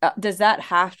 Does that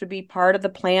have to be part of the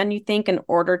plan, you think, in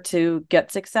order to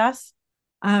get success?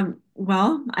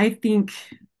 Well, I think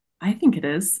it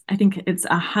is. I think it's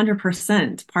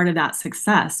 100% part of that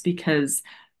success, because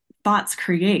thoughts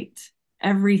create.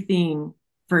 Everything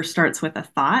first starts with a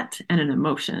thought and an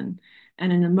emotion.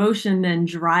 And an emotion then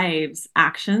drives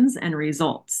actions and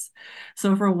results.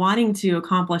 So if we're wanting to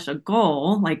accomplish a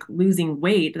goal, like losing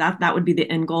weight, that would be the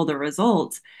end goal, the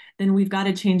results, then we've got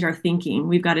to change our thinking.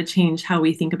 We've got to change how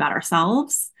we think about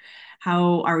ourselves,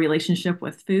 how our relationship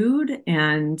with food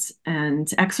and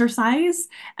exercise,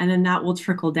 and then that will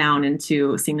trickle down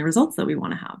into seeing the results that we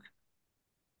want to have.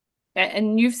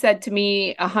 And you've said to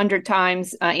me 100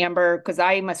 times, Amber, because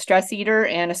I'm a stress eater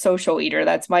and a social eater.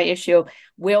 That's my issue.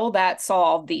 Will that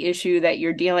solve the issue that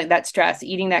you're dealing? That stress,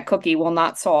 eating that cookie will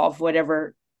not solve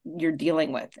whatever you're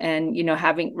dealing with. And,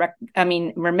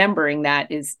 remembering that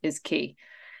is key.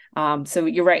 So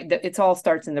you're right. It all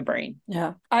starts in the brain.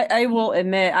 Yeah. I will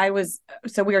admit,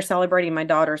 we were celebrating my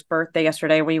daughter's birthday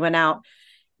yesterday. We went out,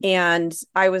 and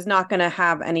I was not going to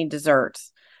have any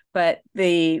desserts. but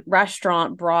the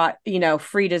restaurant brought,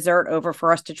 free dessert over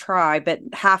for us to try, but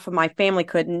half of my family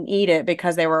couldn't eat it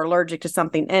because they were allergic to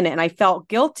something in it. And I felt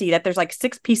guilty that there's like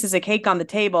 6 pieces of cake on the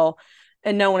table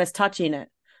and no one is touching it.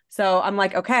 So I'm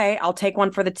like, okay, I'll take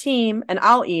one for the team and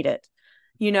I'll eat it.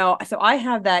 So I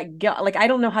have that guilt. Like, I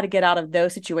don't know how to get out of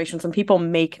those situations when people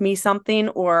make me something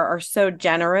or are so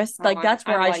generous. Like, that's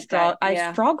where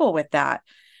I struggle with that.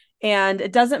 And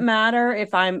it doesn't matter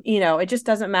if I'm, it just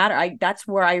doesn't matter. That's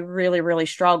where I really, really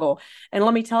struggle. And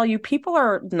let me tell you, people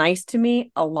are nice to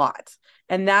me a lot.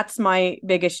 And that's my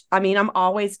biggest, I'm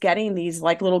always getting these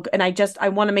like little, and I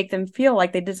want to make them feel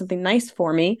like they did something nice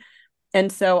for me.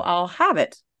 And so I'll have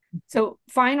it. So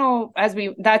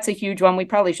that's a huge one. We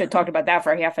probably should have talked about that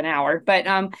for half an hour, but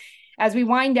as we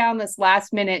wind down this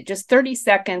last minute, just 30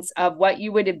 seconds of what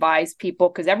you would advise people,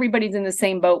 because everybody's in the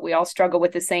same boat. We all struggle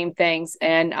with the same things.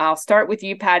 And I'll start with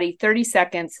you, Patty. 30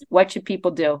 seconds. What should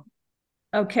people do?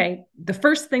 Okay. The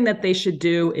first thing that they should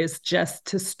do is just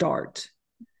to start.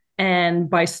 And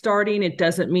by starting, it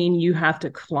doesn't mean you have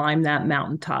to climb that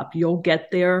mountaintop. You'll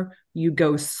get there. You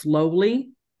go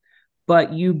slowly,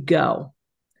 but you go.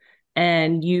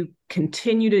 And you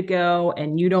continue to go,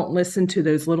 and you don't listen to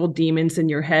those little demons in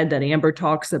your head that Amber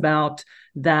talks about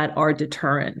that are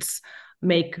deterrents.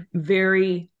 Make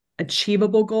very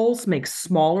achievable goals, make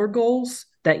smaller goals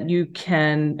that you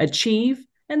can achieve,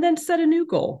 and then set a new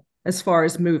goal as far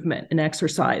as movement and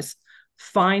exercise.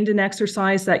 Find an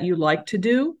exercise that you like to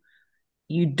do.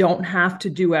 You don't have to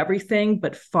do everything,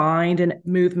 but find a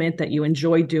movement that you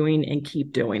enjoy doing and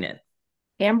keep doing it.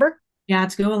 Amber? Yeah,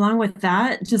 to go along with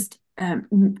that, just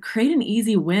create an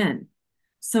easy win.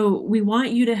 So we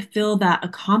want you to feel that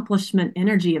accomplishment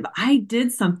energy of I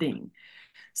did something.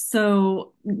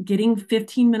 So getting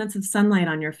 15 minutes of sunlight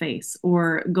on your face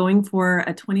or going for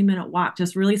a 20-minute walk,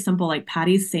 just really simple, like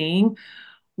Patty's saying,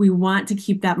 we want to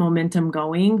keep that momentum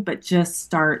going, but just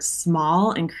start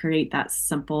small and create that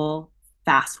simple,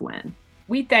 fast win.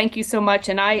 We thank you so much.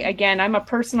 And I'm a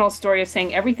personal story of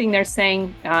saying everything they're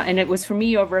saying. And it was for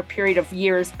me over a period of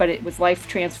years, but it was life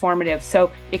transformative.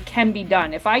 So it can be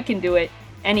done. If I can do it,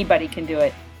 anybody can do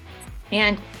it.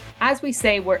 And as we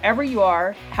say, wherever you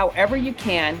are, however you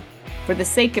can, for the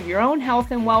sake of your own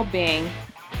health and well-being,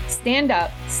 stand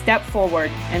up, step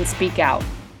forward, and speak out.